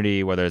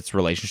community, whether it's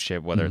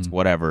relationship, whether it's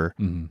whatever,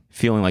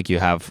 feeling like you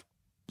have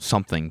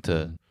something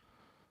to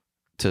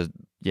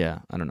yeah,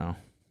 I don't know.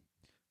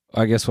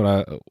 I guess what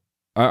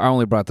I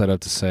only brought that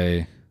up to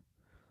say,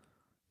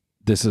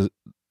 this is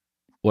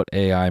what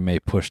AI may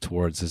push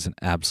towards, is an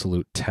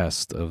absolute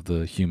test of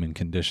the human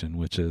condition,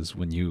 which is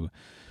when you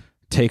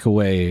take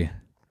away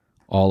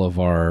all of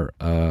our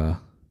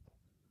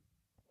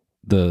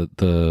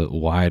the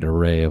wide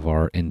array of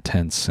our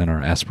intents and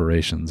our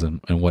aspirations and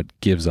what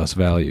gives us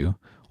value,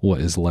 what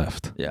is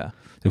left? Yeah.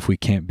 If we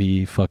can't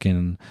be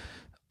fucking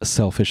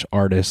selfish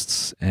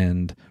artists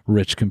and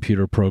rich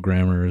computer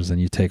programmers and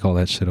you take all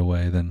that shit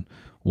away, then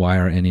why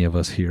are any of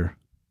us here?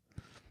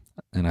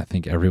 And I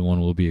think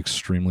everyone will be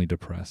extremely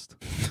depressed.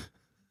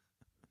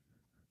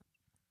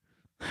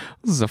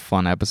 This is a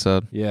fun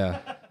episode. Yeah.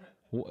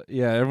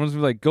 Yeah, everyone's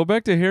gonna be like, go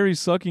back to Harry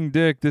sucking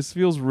dick. This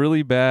feels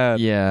really bad.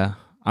 Yeah.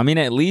 I mean,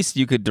 at least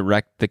you could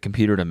direct the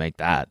computer to make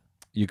that.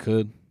 You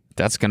could.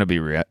 That's going to be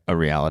a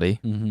reality.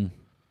 Mm-hmm.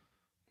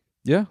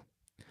 Yeah.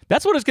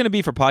 That's what it's going to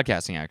be for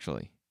podcasting,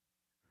 actually.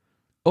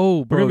 Oh,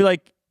 We're bro. going to be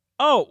like,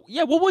 oh,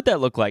 yeah, what would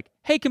that look like?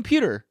 Hey,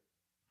 computer.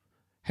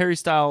 Harry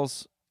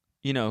Styles,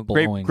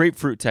 Blowing.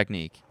 grapefruit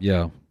technique.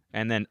 Yeah.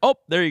 And then, oh,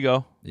 there you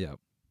go. Yeah.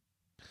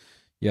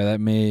 Yeah, that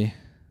may...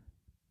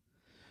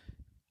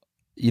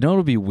 You know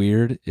what'll be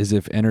weird is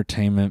if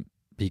entertainment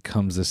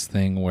becomes this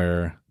thing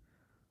where...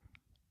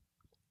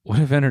 What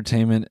if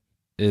entertainment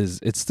is...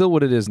 It's still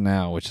what it is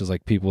now, which is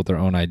like people with their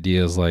own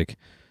ideas, like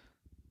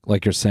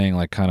you're saying,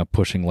 like kind of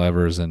pushing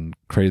levers and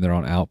creating their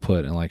own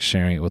output and like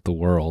sharing it with the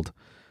world.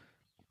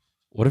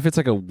 What if it's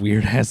like a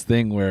weird-ass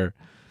thing where,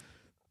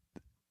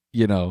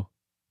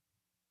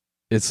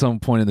 at some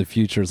point in the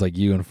future, it's like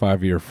you and 5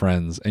 of your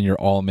friends, and you're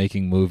all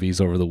making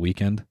movies over the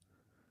weekend.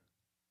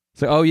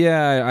 It's like, oh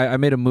yeah, I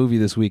made a movie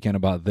this weekend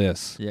about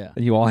this. Yeah.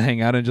 And you all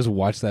hang out and just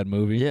watch that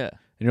movie. Yeah.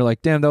 And you're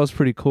like, damn, that was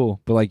pretty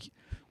cool. But like,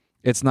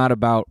 it's not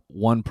about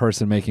one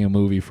person making a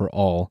movie for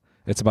all.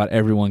 It's about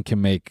everyone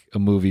can make a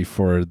movie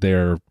for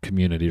their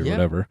community or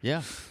whatever.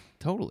 Yeah,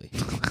 totally.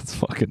 That's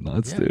fucking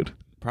nuts, Yeah. dude.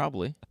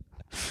 Probably.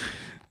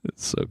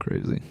 It's so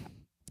crazy.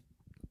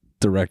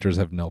 Directors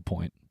have no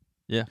point.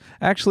 Yeah.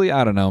 Actually,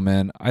 I don't know,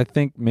 man. I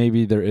think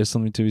maybe there is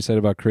something to be said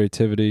about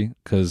creativity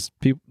because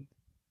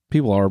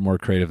people are more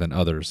creative than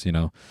others,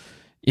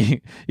 You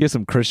get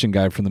some Christian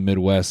guy from the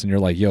Midwest and you're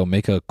like, yo,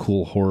 make a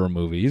cool horror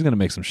movie. He's going to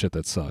make some shit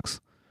that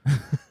sucks.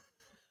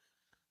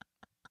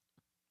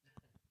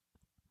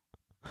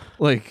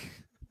 Like,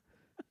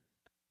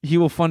 he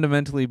will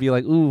fundamentally be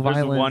like, ooh, There's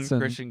violence. one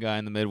and Christian guy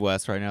in the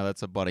Midwest right now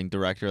that's a budding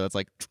director that's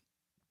like, he's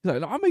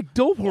like, I'll make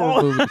dope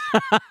horror movies.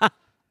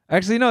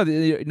 Actually, no,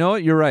 you know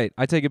what? You're right.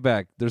 I take it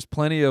back. There's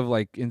plenty of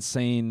like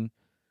insane,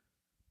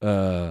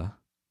 he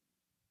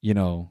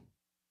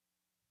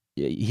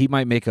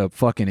might make a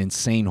fucking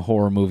insane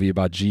horror movie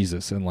about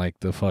Jesus and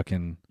like the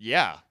fucking,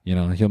 yeah.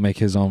 he'll make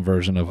his own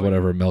version of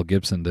whatever Mel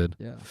Gibson did.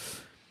 Yeah.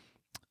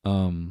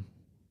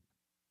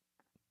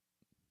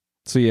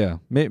 So yeah,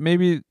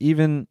 maybe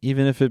even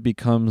if it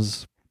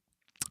becomes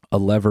a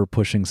lever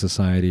pushing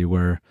society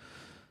where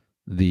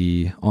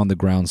the on the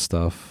ground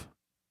stuff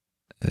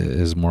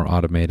is more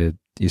automated,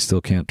 you still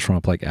can't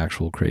trump like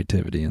actual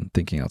creativity and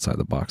thinking outside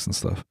the box and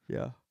stuff.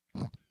 Yeah.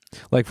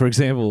 Like, for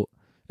example,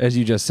 as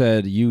you just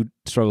said, you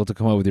struggle to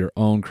come up with your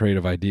own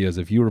creative ideas.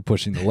 If you were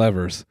pushing the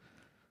levers,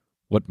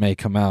 what may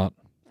come out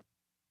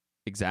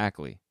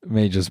Exactly.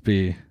 may just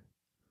be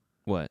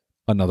What?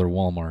 another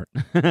Walmart.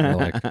 You're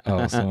like,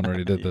 oh, someone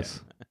already did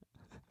this.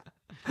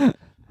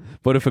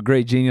 But if a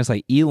great genius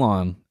like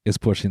Elon is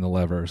pushing the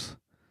levers,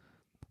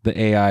 the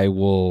AI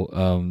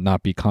will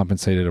not be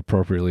compensated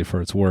appropriately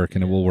for its work,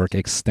 and it will work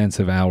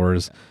extensive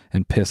hours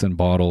and piss in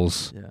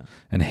bottles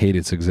and hate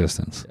its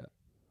existence. Yeah.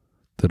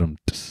 Dum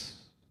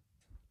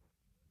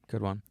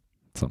Good one.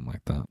 something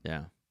like that.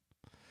 Yeah.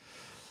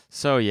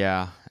 So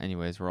yeah.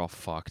 Anyways, we're all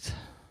fucked.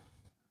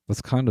 But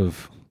it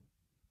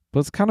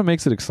kind of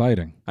makes it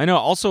exciting. I know.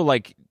 Also,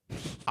 like,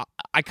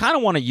 I kind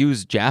of want to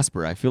use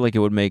Jasper. I feel like it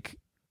would make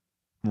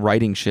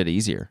writing shit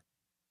easier.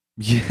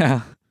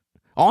 Yeah.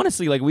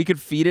 Honestly, like we could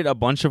feed it a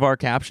bunch of our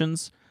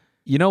captions.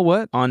 You know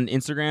what? On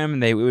Instagram,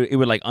 and it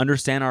would like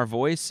understand our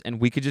voice,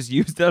 and we could just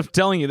use that. I'm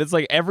telling you, that's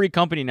like every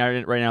company now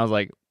right now is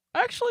like,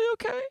 actually,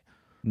 okay.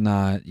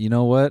 Nah, you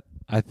know what?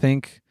 I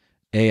think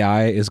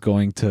AI is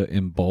going to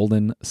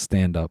embolden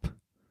stand-up.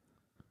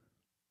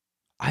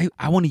 I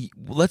want to.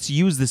 Let's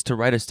use this to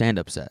write a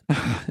stand-up set.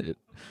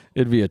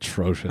 It'd be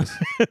atrocious.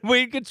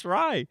 We could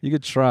try. You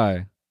could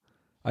try.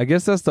 I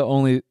guess that's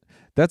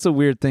a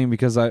weird thing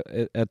because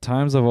at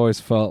times I've always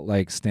felt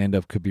like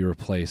stand-up could be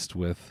replaced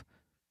with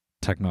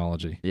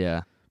technology.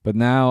 Yeah. But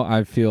now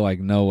I feel like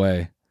no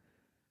way.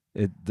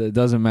 It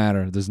doesn't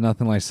matter. There's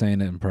nothing like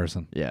saying it in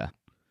person. Yeah.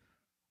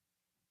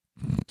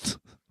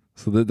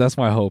 So that's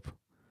my hope.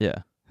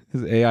 Yeah.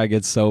 Because AI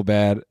gets so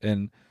bad,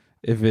 and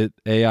if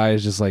AI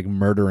is just like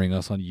murdering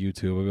us on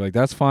YouTube, I'll be like,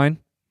 that's fine.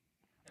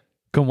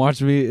 Come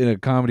watch me in a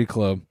comedy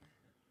club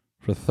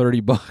for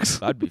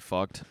 $30. I'd be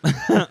fucked.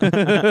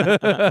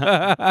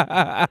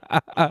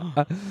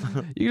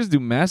 You just do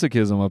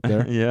masochism up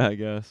there. Yeah, I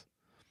guess.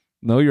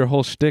 No, your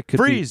whole shtick could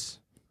Freeze.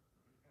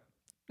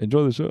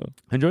 Enjoy the show.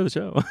 Enjoy the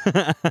show.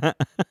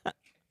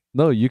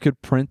 No, you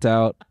could print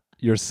out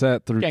your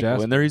set through Can't go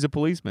Jasper. in there. He's a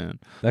policeman.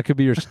 That could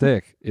be your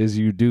shtick, is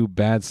you do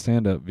bad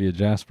stand-up via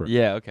Jasper.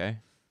 Yeah, okay.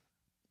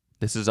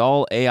 This is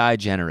all AI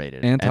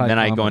generated. And then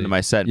I go into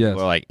my set and Yes.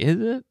 people are like, is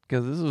it?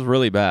 Because this is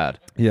really bad.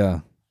 Yeah.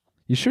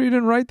 You sure you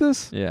didn't write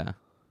this? Yeah.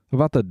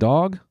 About the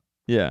dog?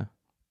 Yeah.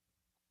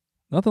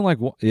 Nothing like...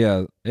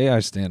 Yeah, AI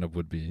stand-up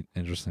would be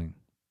interesting.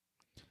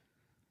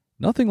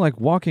 Nothing like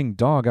walking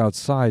dog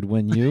outside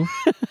when you...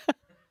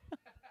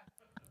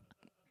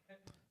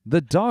 The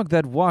dog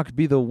that walked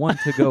be the one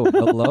to go,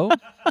 hello?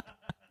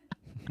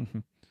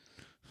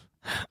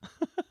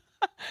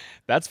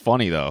 That's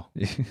funny, though.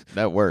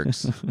 That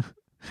works.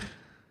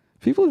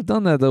 People have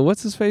done that, though.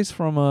 What's his face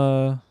from...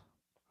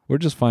 We're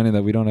just finding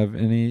that we don't have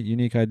any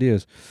unique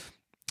ideas.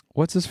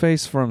 What's his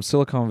face from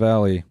Silicon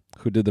Valley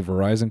who did the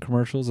Verizon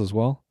commercials as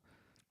well?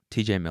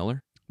 TJ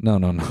Miller? No.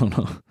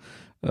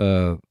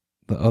 The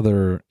the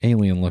other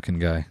alien-looking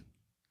guy.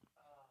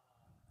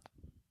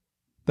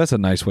 That's a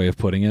nice way of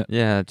putting it.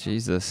 Yeah,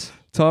 Jesus.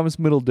 Thomas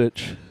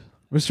Middleditch.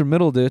 Mr.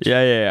 Middleditch.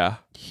 Yeah.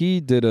 He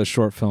did a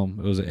short film.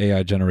 It was an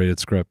AI-generated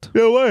script.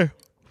 No way. It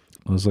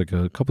was like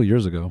a couple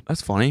years ago.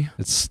 That's funny.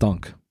 It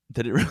stunk.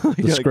 Did it really?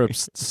 The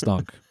script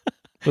stunk.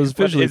 It was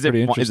visually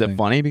pretty interesting. Is it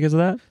funny because of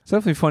that? It's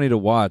definitely funny to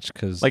watch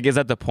because, Like, is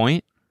that the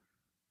point?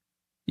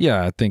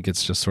 yeah, I think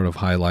it's just sort of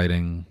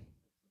highlighting,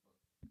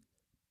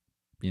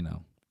 you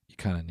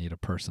kind of need a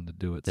person to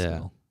do it Yeah.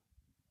 still.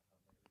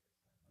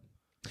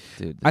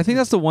 Dude. I think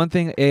that's the one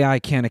thing AI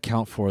can't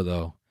account for,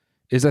 though,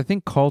 is I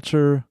think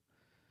culture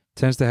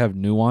tends to have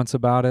nuance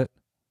about it.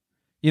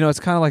 It's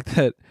kind of like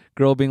that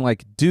girl being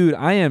like, dude,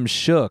 I am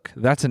shook.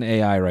 That's an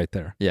AI right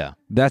there. Yeah.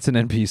 That's an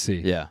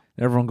NPC. Yeah.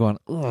 Everyone going,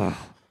 ugh.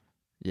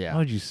 Yeah. How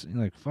would you,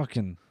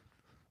 fucking,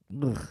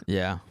 ugh.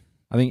 Yeah.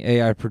 I think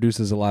AI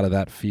produces a lot of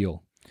that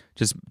feel.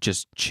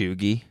 Just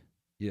chuggy.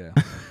 Yeah.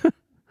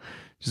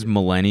 Just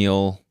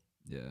millennial.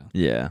 Yeah.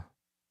 Yeah.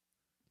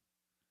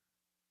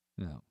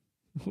 Yeah.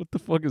 What the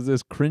fuck is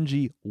this?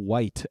 Cringy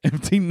white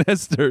empty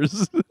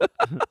nesters.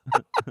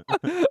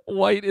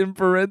 White in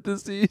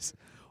parentheses.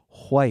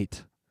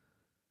 White.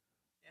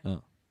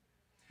 Oh.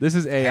 This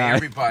is AI. Hey,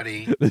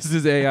 everybody. This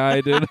is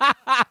AI, dude.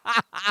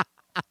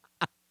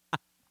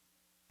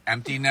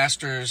 Empty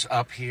nesters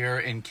up here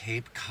in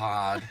Cape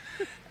Cod,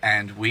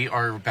 and we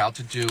are about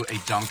to do a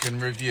Duncan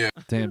review.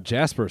 Damn,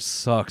 Jasper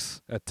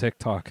sucks at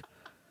TikTok.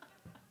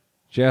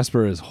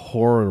 Jasper is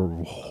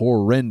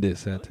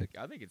horrendous at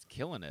TikTok. I think it's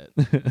killing it.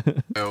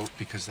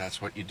 Because that's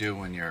what you do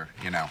when you're,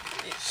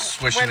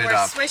 swishing When it we're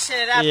up. swishing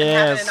it up Yes.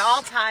 and having an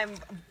all-time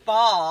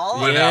ball.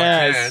 Without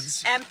Yes.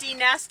 kids. Empty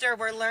nester,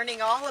 we're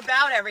learning all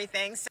about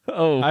everything. So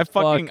Oh, I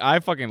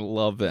fucking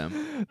love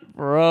them.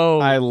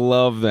 bro. I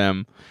love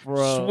them.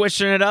 Bro.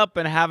 Swishing it up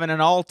and having an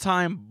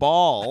all-time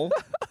ball.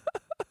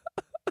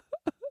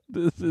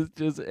 This is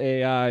just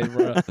AI,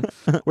 bro.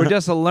 We're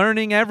just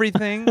learning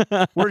everything.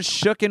 We're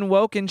shook and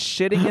woke and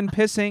shitting and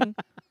pissing.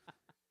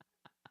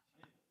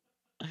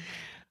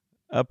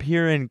 Up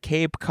here in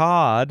Cape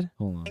Cod.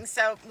 Hold on.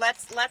 So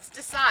let's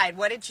decide.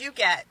 What did you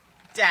get,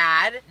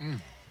 Dad?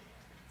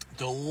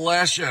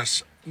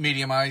 Delicious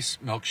medium ice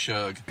milk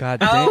shug. God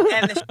damn. Oh,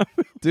 and the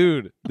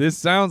Dude, this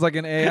sounds like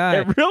an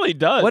AI. It really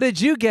does. What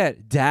did you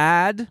get,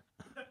 Dad?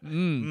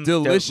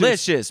 Delicious.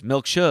 Delicious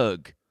milk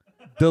shug.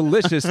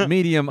 Delicious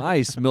medium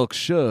ice milk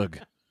shug.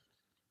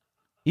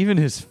 Even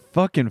his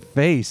fucking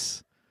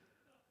face.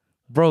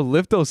 Bro,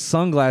 lift those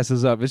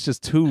sunglasses up. It's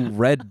just two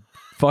red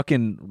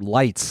fucking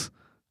lights.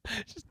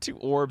 Just two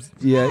orbs.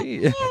 Yeah.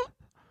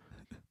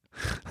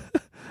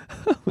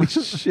 Holy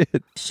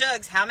shit.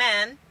 Shugs, how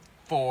many?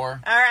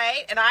 4. All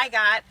right, and I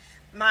got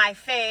my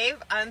fave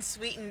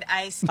unsweetened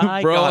iced.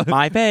 I Bro. got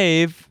my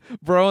fave.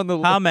 Bro on the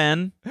How left,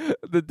 men?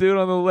 the dude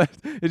on the left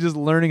is just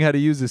learning how to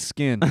use his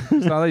skin. It's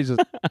not like he's just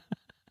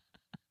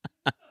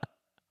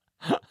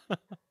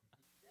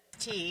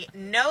Tea,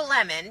 no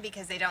lemon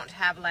because they don't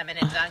have lemon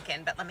in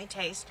Dunkin', but let me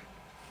taste.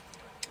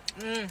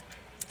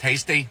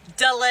 Tasty.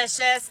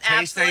 Delicious, Tasty.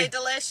 absolutely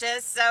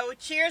delicious. So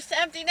cheers to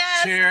emptiness.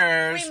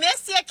 Cheers. We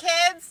miss you,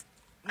 kids.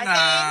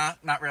 Nah,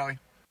 not really.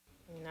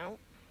 think. No.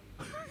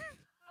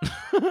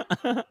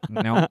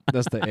 no.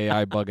 That's the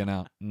AI bugging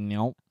out.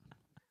 No.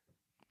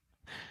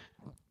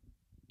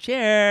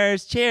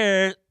 Cheers.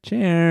 Cheers.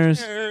 Cheers.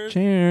 Cheers.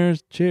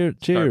 Cheers. Cheers.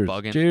 Start Cheers.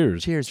 bugging.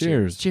 Cheers. Cheers.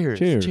 Cheers. Cheers.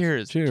 Cheers.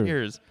 Cheers.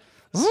 Cheers.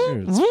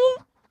 Cheers.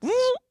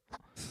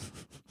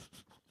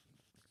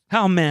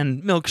 How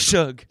men milk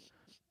shug.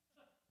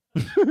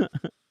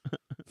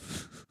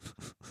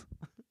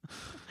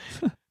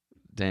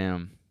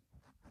 Damn.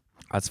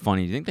 That's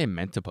funny. Do you think they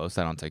meant to post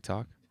that on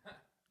TikTok?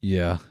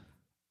 Yeah.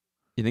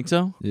 You think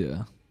so?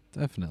 Yeah.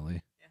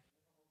 Definitely.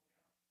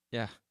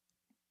 Yeah.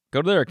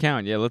 Go to their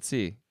account. Yeah, let's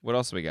see. What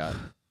else we got?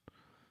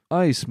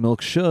 Ice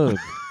milk shug.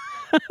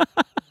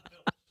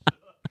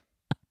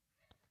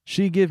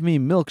 She give me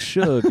milk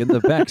shug in the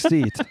back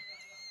seat.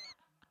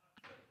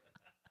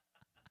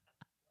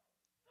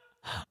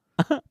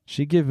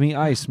 She give me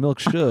ice milk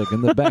shug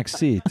in the back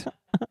seat.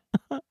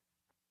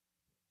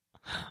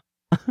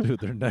 Dude,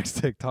 their next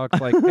TikTok's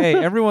like, hey,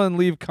 everyone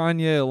leave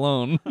Kanye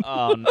alone.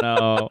 Oh,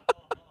 no.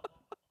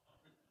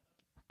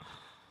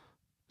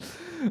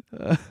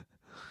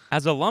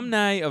 As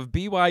alumni of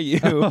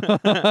BYU,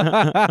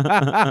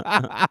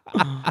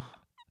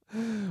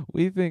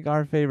 We think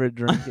our favorite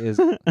drink is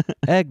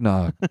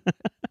eggnog.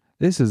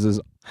 This is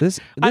this.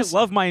 I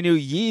love my new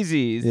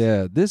Yeezys.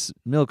 Yeah, this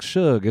milk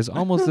shug is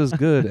almost as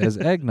good as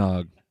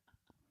eggnog.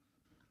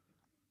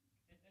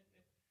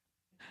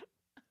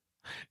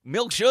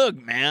 Milk shug,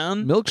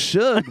 man. Milk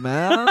shug,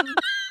 man.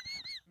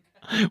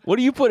 What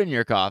do you put in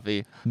your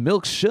coffee?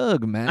 Milk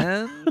shug,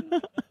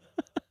 man.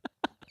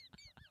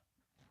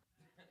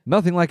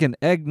 Nothing like an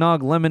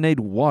eggnog lemonade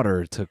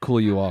water to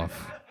cool you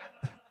off.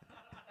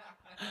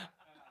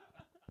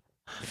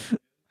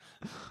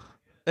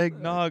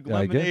 Eggnog, Yeah,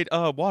 I guess-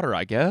 lemonade, water,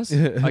 I guess.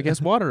 Yeah. I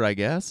guess water, I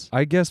guess.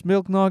 I guess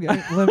milk nog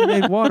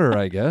lemonade water,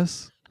 I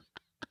guess.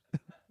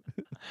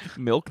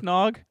 Milk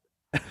nog?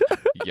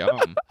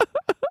 Yum.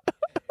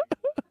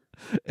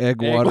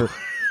 Egg water.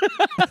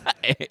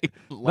 Egg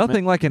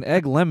Nothing like an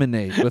egg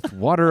lemonade with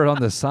water on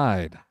the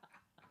side.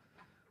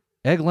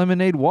 Egg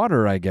lemonade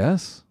water, I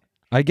guess.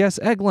 I guess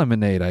egg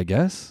lemonade, I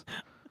guess.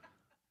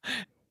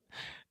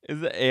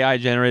 Is the AI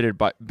generated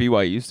by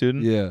BYU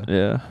student? Yeah.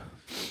 Yeah.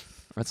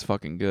 That's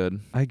fucking good.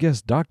 I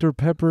guess Dr.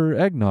 Pepper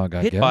eggnog,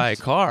 I Hit guess. by a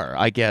car,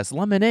 I guess.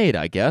 Lemonade,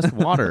 I guess.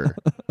 Water.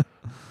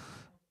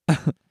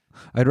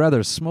 I'd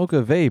rather smoke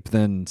a vape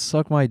than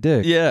suck my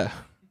dick. Yeah.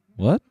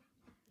 What?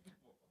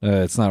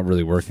 It's not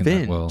really working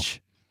that well.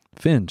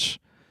 Finch.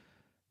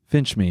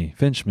 Finch me.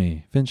 Finch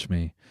me. Finch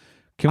me.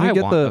 Can we I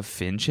get want the... a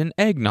Finch and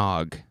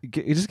eggnog.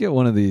 You just get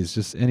one of these.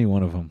 Just any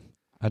one of them.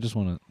 I just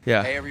want to...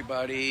 Yeah. Hey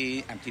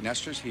everybody, Empty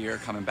Nesters here,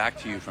 coming back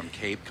to you from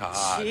Cape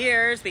Cod.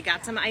 Cheers. We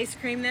got some ice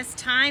cream this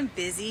time.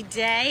 Busy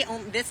day.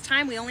 This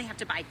time we only have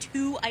to buy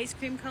 2 ice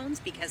cream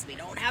cones because we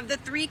don't have the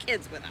 3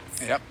 kids with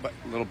us. Yep, but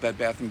a little Bed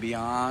Bath &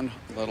 Beyond,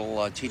 a little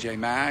TJ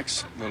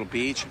Maxx, a little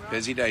beach.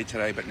 Busy day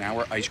today, but now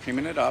we're ice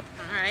creaming it up.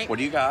 All right. What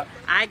do you got?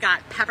 I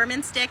got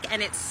peppermint stick,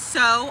 and it's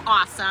so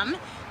awesome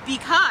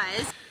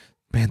because...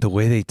 Man, the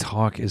way they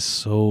talk is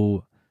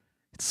so...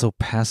 It's so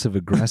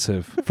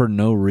passive-aggressive for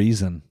no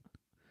reason.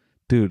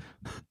 Dude,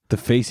 the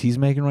face he's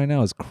making right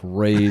now is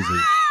crazy.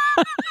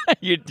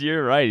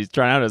 You're right. He's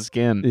trying out his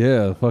skin.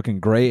 Yeah, fucking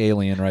gray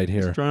alien right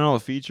here. He's trying all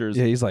the features.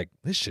 Yeah, he's like,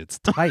 this shit's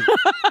tight.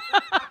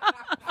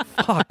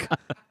 Fuck.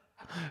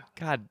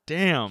 God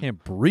damn.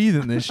 Can't breathe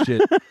in this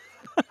shit.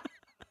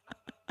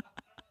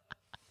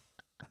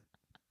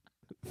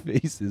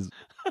 Face is...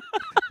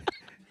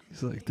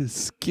 He's like, this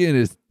skin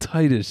is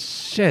tight as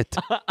shit.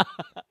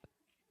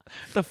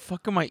 The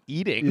fuck am I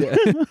eating? Yeah.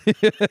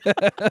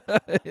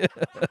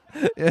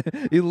 Yeah.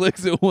 He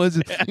looks at once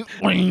and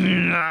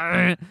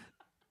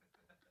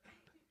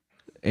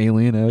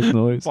alien ass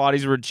noise.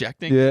 Body's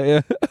rejecting.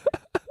 Yeah.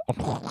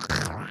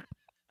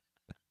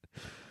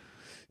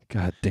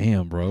 God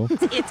damn, bro.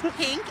 It's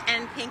pink,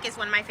 and pink is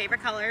one of my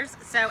favorite colors.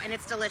 And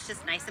it's delicious,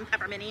 nice and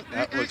pepperminty.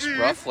 That looks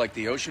rough like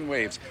the ocean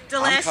waves.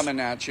 Delish. I'm coming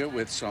at you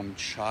with some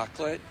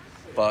chocolate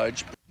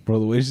fudge. Bro,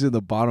 the way she's in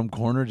the bottom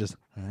corner, just...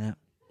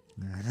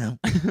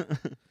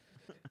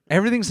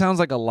 Everything sounds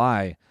like a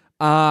lie.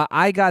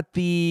 I got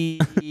the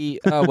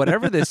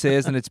whatever this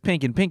is, and it's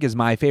pink, and pink is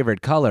my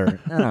favorite color.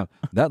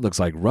 That looks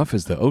like rough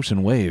as the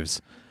ocean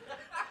waves.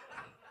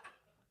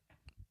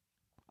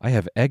 I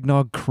have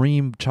eggnog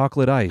cream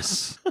chocolate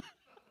ice.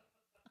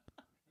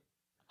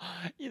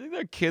 You think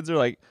their kids are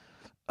like,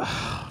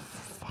 oh,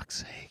 for fuck's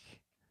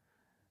sake.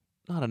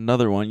 Not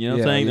another one, you know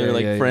what I'm saying? They're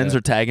like, friends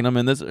are tagging them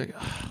in this. Like,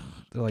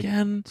 They're like,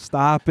 again,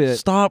 stop it.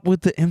 stop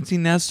with the empty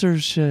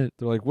nesters shit.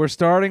 They're like, we're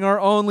starting our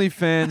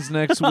OnlyFans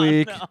next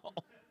week. No.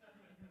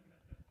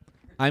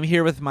 I'm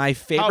here with my How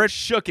favorite.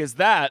 shook is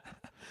that?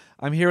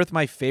 I'm here with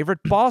my favorite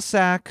ball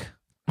sack.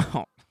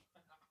 Oh,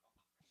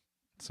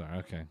 Sorry,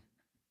 okay.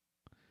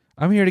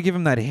 I'm here to give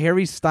him that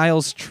Harry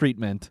Styles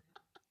treatment.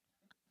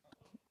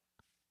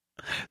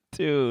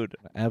 dude.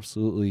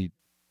 Absolutely.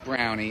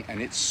 Brownie,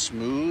 and it's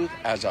smooth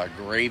as a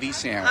gravy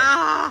sandwich.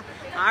 Ah,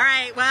 all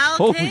right. Well,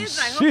 Holy kids,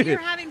 I hope shit. you're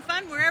having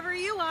fun wherever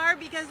you are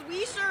because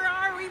we sure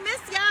are. We miss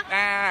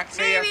ya.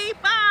 See ya. Baby,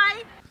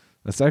 bye.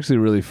 That's actually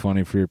really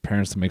funny for your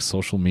parents to make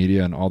social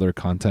media and all their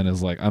content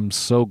is like, I'm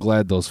so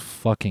glad those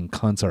fucking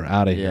cunts are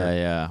out of Yeah,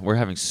 here. yeah. We're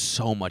having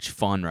so much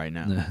fun right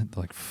now.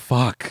 Like,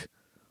 fuck.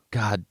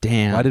 God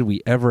damn. Why did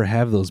we ever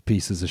have those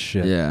pieces of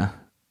shit? Yeah.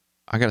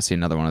 I got to see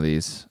another one of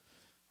these.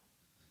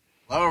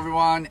 Hello,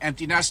 everyone.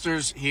 Empty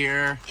Nesters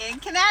here. In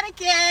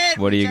Connecticut.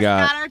 What do we you just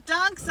got? our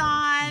dunks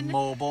on.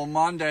 Mobile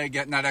Monday,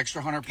 getting that extra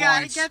 100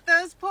 Gotta points. get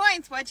those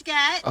points. What'd you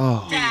get?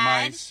 Oh.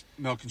 Dad. Mice,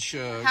 milk and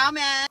sugar. How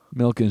many?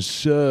 Milk and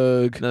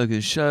Shug. Look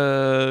at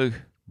Shug.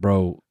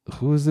 Bro,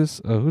 who is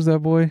this? Who's that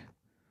boy?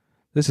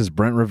 This is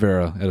Brent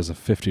Rivera as a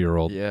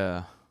 50-year-old.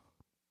 Yeah.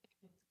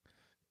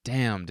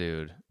 Damn,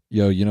 dude.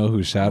 Yo, you know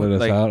who shouted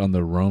us Like- out on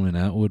the Roman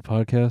Atwood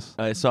podcast?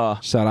 I saw.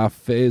 Shout out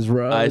FaZe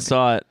Rug. I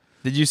saw it.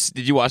 Did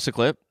you watch the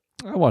clip?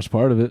 I watched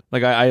part of it.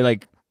 Like I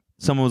like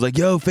someone was like,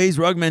 "Yo, FaZe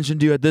Rug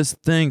mentioned you at this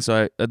thing."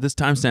 So at this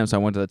timestamp, so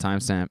I went to the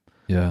timestamp,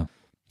 Yeah.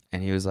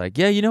 and he was like,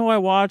 "Yeah, you know who I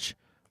watch?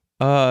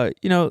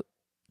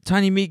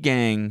 Tiny Meat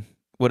Gang,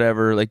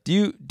 whatever. Like,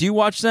 do you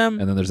watch them?"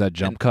 And then there's that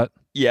jump cut.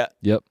 Yeah.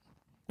 Yep.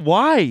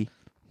 Why?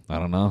 I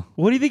don't know.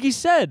 What do you think he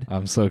said?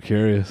 I'm so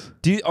curious.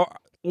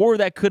 Or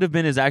that could have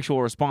been his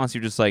actual response.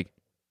 You're just like,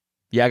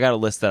 "Yeah, I got a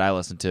list that I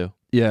listen to."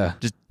 Yeah.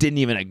 Just didn't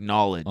even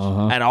acknowledge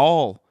Uh-huh. at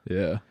all.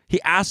 Yeah. He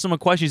asked him a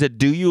question. He said,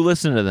 "Do you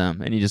listen to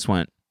them?" And he just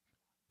went,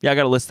 "Yeah, I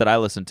got a list that I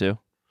listen to."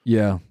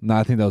 Yeah. No,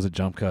 I think that was a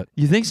jump cut.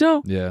 You think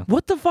so? Yeah.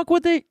 What the fuck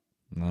would they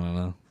I don't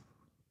know.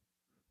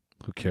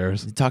 Who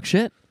cares? talk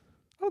shit?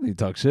 I don't think he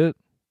talk shit.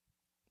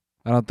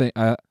 I don't think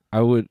I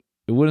would.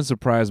 It wouldn't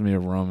surprise me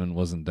if Roman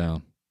wasn't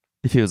down.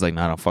 If he was like,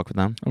 "No, I don't fuck with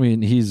them." I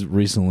mean, he's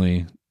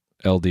recently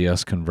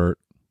LDS convert,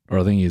 or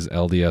I think he's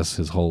LDS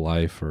his whole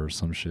life or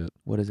some shit.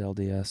 What is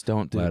LDS?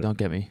 Don't Ladder. don't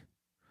get me.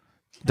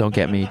 Don't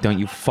get me. Don't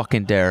you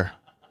fucking dare.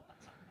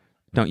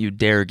 Don't you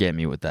dare get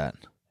me with that.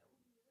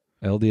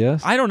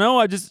 LDS? I don't know.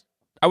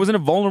 I was in a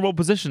vulnerable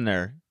position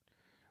there.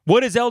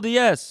 What is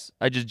LDS?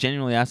 I just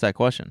genuinely asked that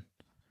question.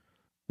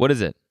 What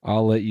is it?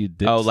 I'll let you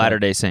dip. Oh, suck.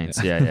 Latter-day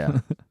Saints. Yeah.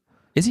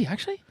 Is he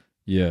actually?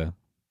 Yeah.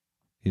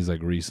 He's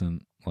like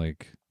recent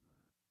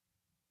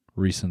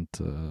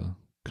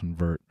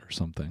convert or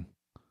something.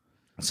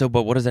 So,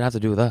 but what does it have to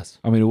do with us?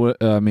 I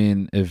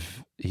mean,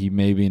 if he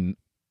maybe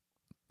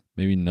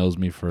knows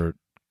me for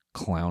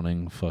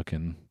clowning,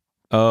 fucking.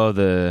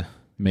 Oh,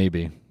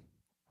 maybe.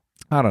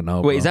 I don't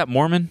know. Wait, bro. is that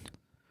Mormon?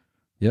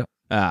 Yep.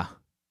 Ah.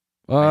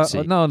 I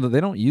see. No, they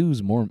don't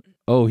use Mormon.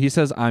 Oh, he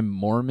says I'm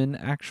Mormon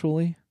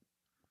actually.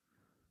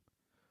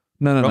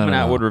 No. Roman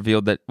Atwood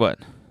revealed that what?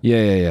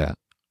 Yeah.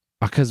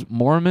 Because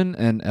Mormon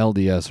and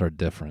LDS are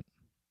different.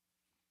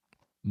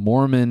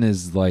 Mormon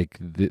is like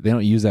they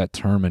don't use that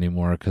term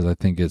anymore because I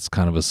think it's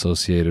kind of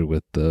associated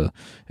with the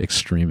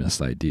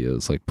extremist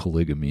ideas like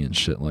polygamy and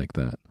shit like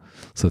that.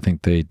 So I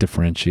think they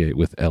differentiate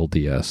with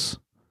LDS.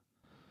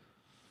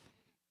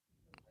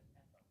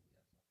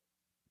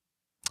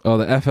 Oh,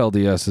 the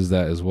FLDS is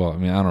that as well. I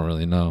mean, I don't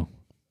really know.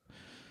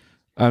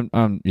 I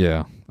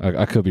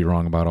could be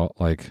wrong about all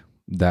like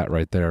that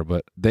right there,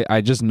 but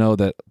I just know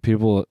that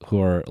people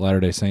who are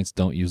Latter-day Saints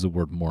don't use the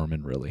word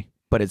Mormon really.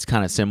 But it's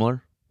kind of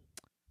similar.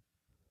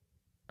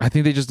 I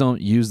think they just don't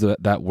use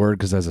that word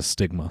because it has a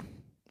stigma.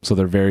 So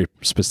they're very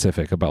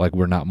specific about like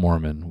we're not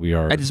Mormon. We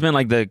are. I just meant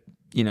like the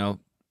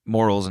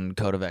morals and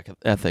code of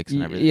ethics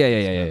and everything.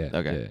 Yeah.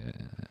 Okay.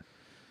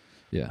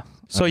 Yeah.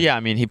 So yeah, I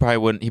mean, he probably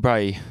wouldn't. He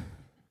probably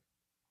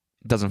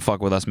doesn't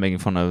fuck with us making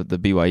fun of the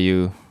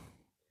BYU.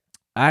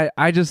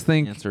 I just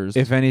think answers.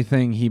 If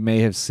anything, he may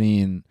have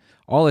seen.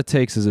 All it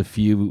takes is a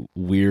few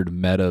weird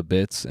meta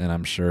bits, and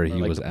I'm sure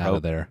he was out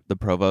of there. The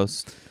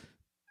provost.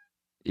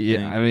 Yeah,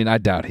 thing. I mean, I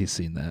doubt he's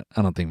seen that.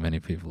 I don't think many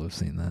people have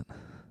seen that.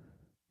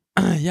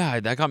 Yeah,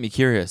 that got me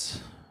curious.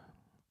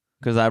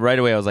 Because right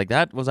away I was like,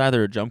 that was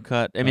either a jump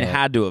cut. I mean, it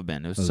had to have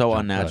been. It was so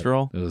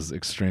unnatural. It was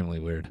extremely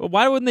weird. Well,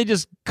 why wouldn't they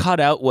just cut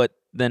out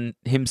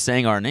him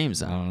saying our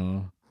names? I don't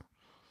know.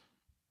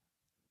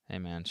 Hey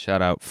man,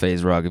 shout out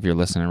FaZe Rug if you're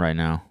listening right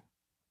now.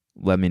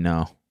 Let me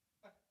know.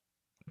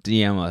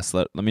 DM us.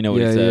 Let me know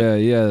what he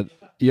said. Yeah.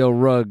 Yo,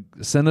 Rug,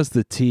 send us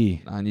the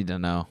tea. I need to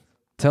know.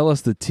 Tell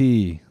us the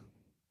tea.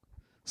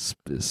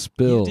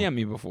 Spill. You DM'd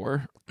me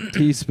before.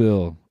 Tea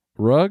spill.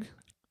 Rug?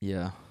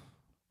 Yeah.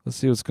 Let's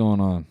see what's going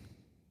on.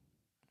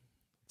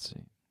 Let's see.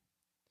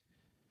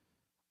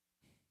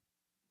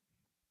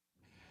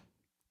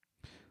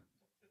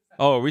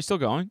 Oh, are we still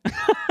going?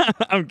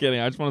 I'm kidding.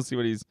 I just want to see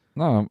what he's.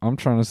 No, I'm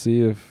trying to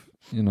see if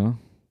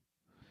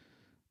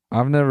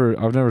I've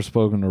never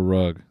spoken to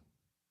Rug.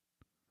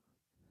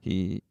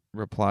 He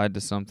replied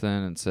to something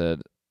and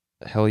said,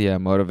 "Hell yeah,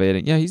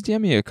 motivating." Yeah, he's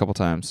DM'd me a couple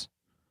times.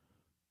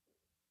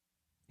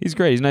 He's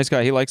great. He's a nice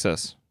guy. He likes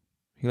us.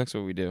 He likes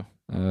what we do.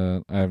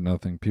 I have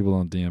nothing. People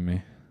don't DM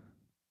me.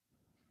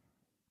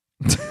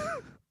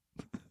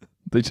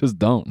 They just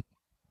don't.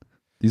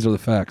 These are the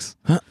facts.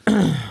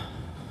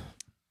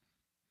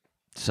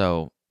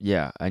 So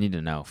yeah, I need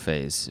to know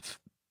FaZe.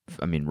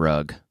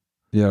 Rug.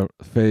 Yeah,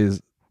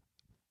 FaZe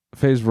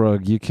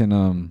Rug. You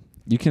can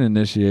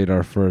initiate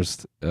our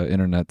first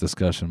internet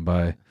discussion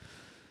by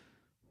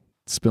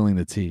spilling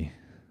the tea.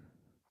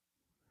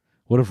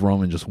 What if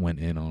Roman just went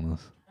in on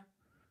us?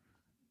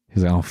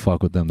 He's like, I don't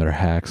fuck with them. They're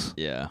hacks.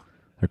 Yeah.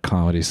 Their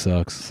comedy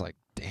sucks. It's like,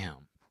 damn.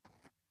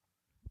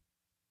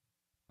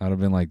 I'd have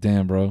been like,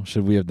 damn, bro.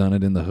 Should we have done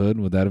it in the hood?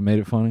 Would that have made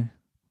it funny?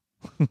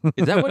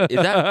 Is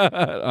that?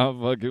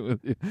 I'm fucking with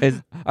you.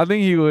 I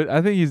think he would.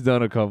 I think he's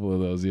done a couple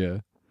of those. Yeah.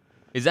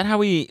 Is that how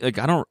he? Like,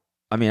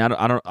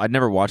 I'd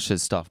never watched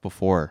his stuff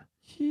before.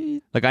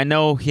 Like, I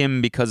know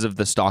him because of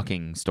the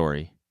stalking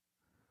story.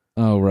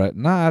 Oh right.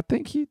 Nah, I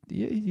think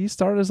he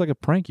started as like a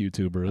prank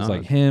YouTuber. It was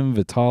like him,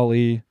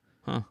 Vitaly.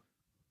 Huh.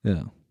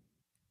 Yeah.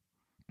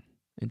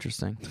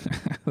 Interesting.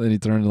 Then he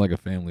turned into like a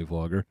family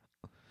vlogger.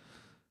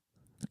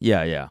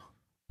 Yeah.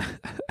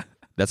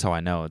 That's how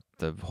I know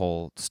the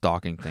whole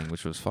stalking thing,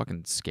 which was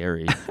fucking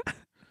scary.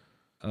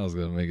 I was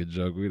gonna make a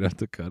joke. We'd have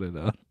to cut it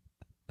out.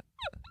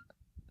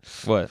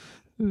 What?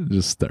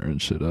 Just stirring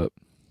shit up.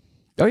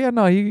 Oh yeah,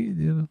 no,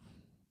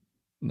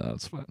 no,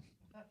 it's fine.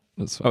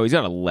 That's fine. Oh, he's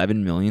got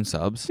 11 million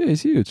subs. Yeah,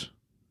 he's huge,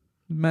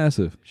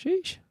 massive.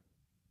 Sheesh.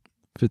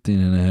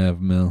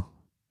 15.5 mil.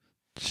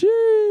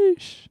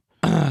 Sheesh.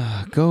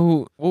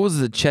 What was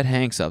the Chet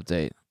Hanks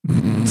update?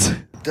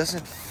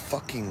 Doesn't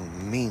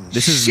fucking mean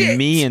This shit. is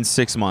me in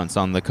 6 months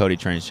on the Cody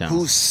Trains channel.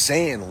 Who's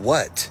saying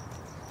what?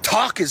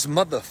 Talk is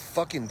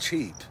motherfucking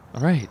cheap.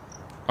 All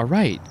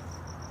right.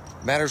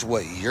 Matters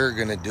what you're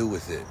gonna do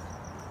with it.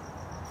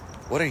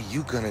 What are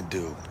you gonna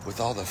do with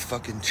all the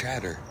fucking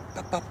chatter?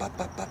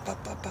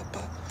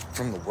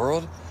 From the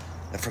world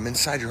and from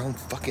inside your own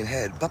fucking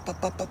head.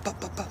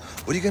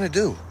 What are you gonna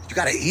do? You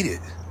gotta eat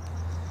it.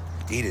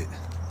 Eat it.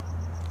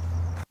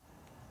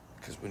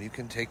 Because when you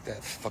can take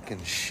that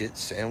fucking shit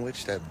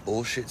sandwich, that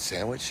bullshit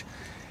sandwich,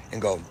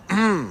 and go,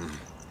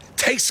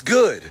 tastes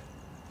good.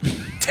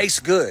 Tastes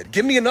good.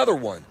 Give me another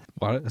one.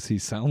 Why does he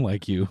sound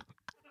like you?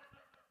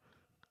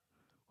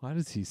 Why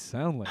does he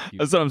sound like you?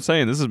 That's what I'm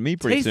saying. This is me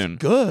pretty Tastes soon.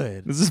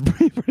 good. This is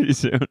pretty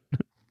soon.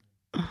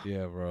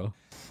 Yeah, bro.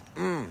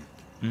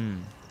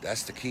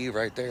 That's the key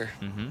right there.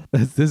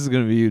 This is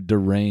gonna be you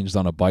deranged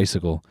on a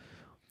bicycle.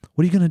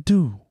 What are you gonna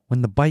do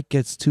when the bike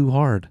gets too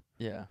hard?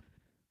 Yeah.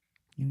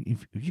 You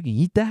can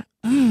eat that.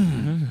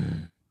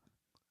 I'm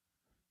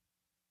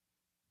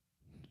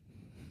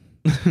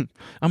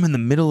in the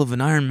middle of an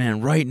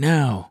Ironman right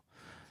now.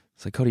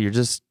 It's like, Cody,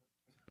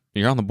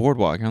 you're on the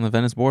boardwalk. You're on the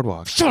Venice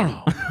boardwalk. Shut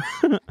up.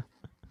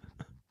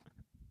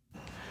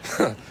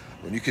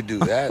 When you could do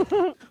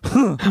that,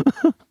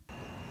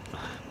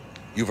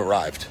 you've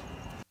arrived.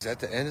 At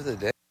the end of the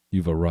day,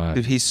 You've arrived.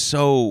 Dude, he's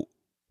so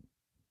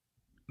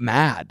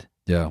mad.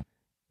 Yeah.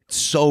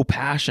 So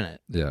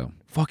passionate. Yeah.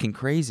 Fucking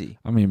crazy.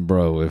 I mean,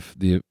 bro, if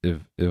I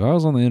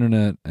was on the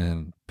internet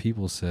and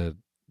people said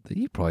that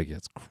he probably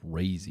gets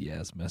crazy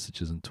ass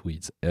messages and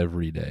tweets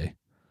every day,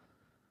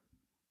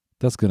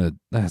 that's gonna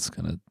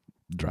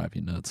drive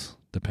you nuts.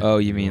 Oh,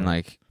 you mean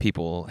like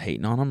people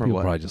hating on him or people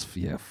what? probably just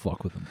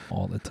fuck with him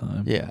all the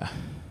time. Yeah.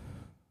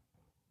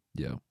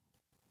 Yeah.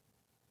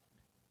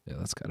 Yeah,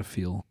 that's gotta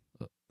feel.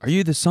 Are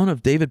you the son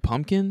of David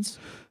Pumpkins?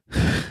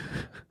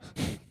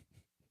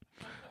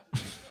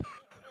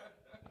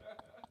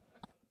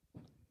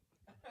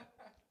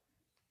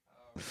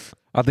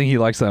 I think he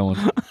likes that one.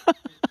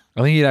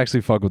 I think he'd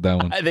actually fuck with that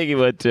one. I think he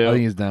would too. I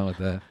think he's down with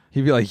that.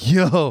 He'd be like,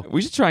 yo.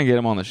 We should try and get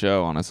him on the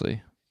show,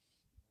 honestly.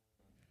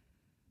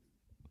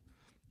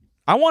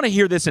 I want to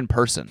hear this in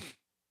person.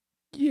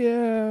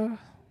 Yeah.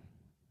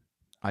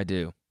 I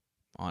do,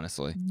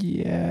 honestly.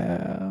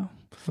 Yeah.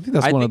 I think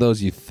that's one of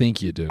those you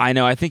think you do. I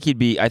know. I think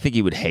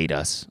he would hate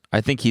us.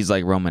 I think he's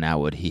like Roman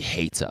Atwood. He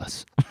hates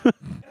us.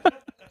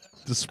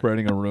 Just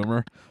spreading a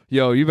rumor.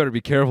 Yo, you better be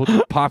careful.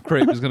 Pop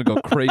Crepe is going to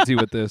go crazy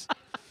with this.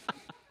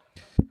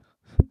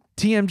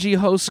 TMG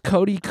hosts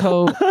Cody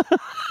Ko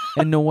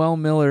and Noel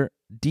Miller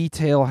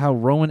detail how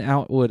Roman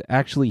Atwood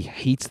actually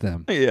hates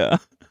them. Yeah.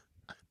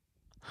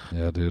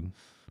 Yeah, dude.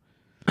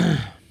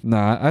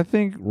 Nah, I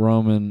think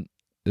Roman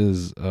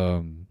is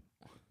I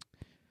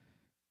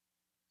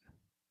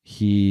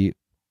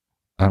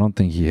don't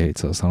think he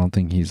hates us. I don't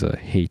think he's a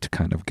hate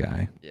kind of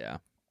guy. Yeah.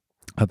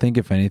 I think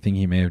if anything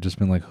he may have just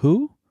been like,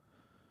 "Who?"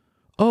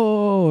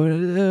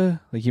 Oh,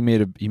 like he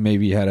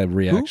maybe had a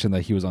reaction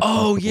that he was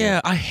uncomfortable. Oh yeah,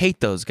 I hate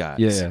those guys.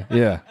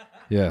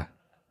 Yeah.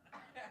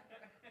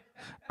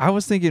 I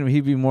was thinking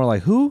he'd be more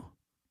like, "Who?"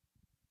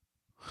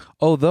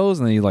 Oh, those,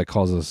 and then he like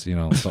calls us,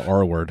 the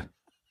R word.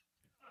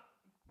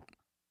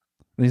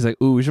 And he's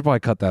like, "Ooh, we should probably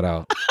cut that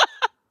out."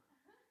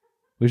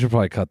 We should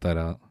probably cut that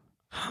out.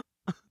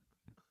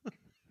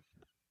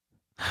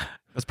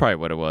 That's probably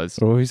what it was.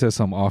 Or he says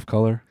something off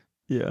color.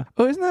 Yeah.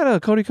 Oh, isn't that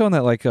Cody Ko and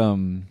that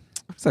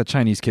what's that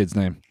Chinese kid's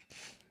name?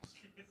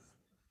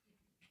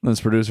 And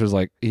this producer's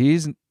like,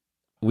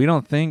 we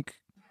don't think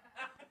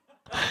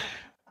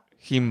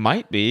He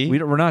might be.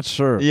 we're not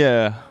sure.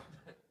 Yeah.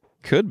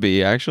 Could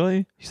be,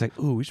 actually. He's like,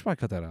 ooh, we should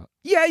probably cut that out.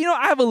 Yeah,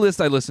 I have a list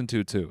I listen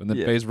to too. And then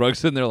FaZe Rug's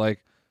sitting there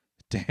like,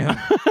 damn.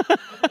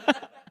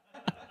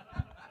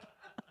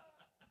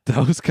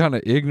 That was kind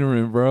of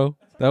ignorant, bro.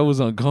 That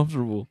was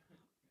uncomfortable.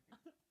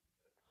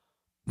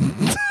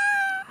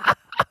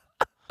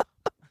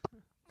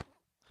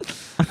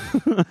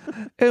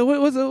 Hey,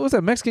 what's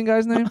that Mexican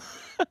guy's name?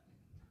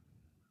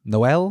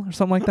 Noel or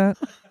something like that?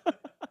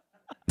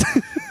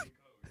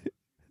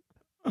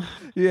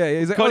 Yeah,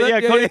 he's like,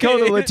 Cody, Cody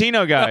Ko, the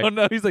Latino guy. Oh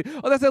no, he's like,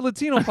 oh, that's that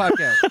Latino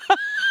podcast.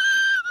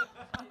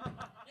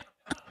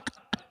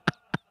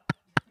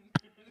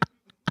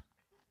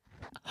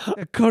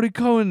 Yeah, Cody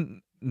Ko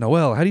and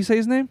Noel. How do you say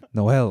his name?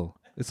 Noel.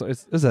 There's an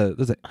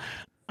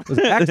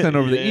accent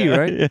over the E,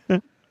 right?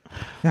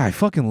 Yeah, I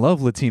fucking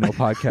love Latino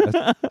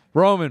podcasts.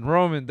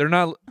 Roman. They're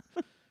not.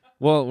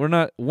 Well, we're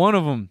not. One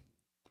of them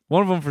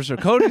for sure.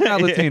 Cody's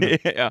not Latino.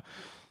 Yeah.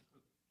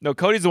 No,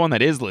 Cody's the one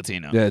that is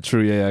Latino. Yeah,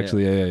 true. Yeah,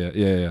 actually,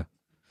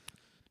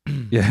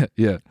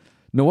 yeah.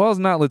 Noel's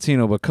not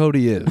Latino, but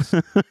Cody is.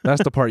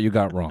 That's the part you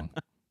got wrong.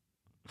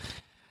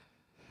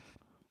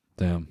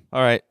 Damn.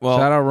 All right. Well,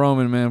 shout out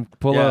Roman, man.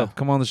 Pull yeah. up.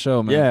 Come on the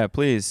show, man. Yeah,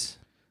 please.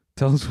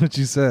 Tell us what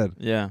you said.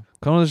 Yeah.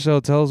 Come on the show.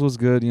 Tell us what's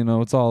good.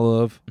 It's all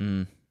love.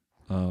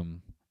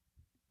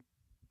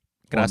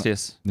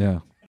 Gracias. Yeah.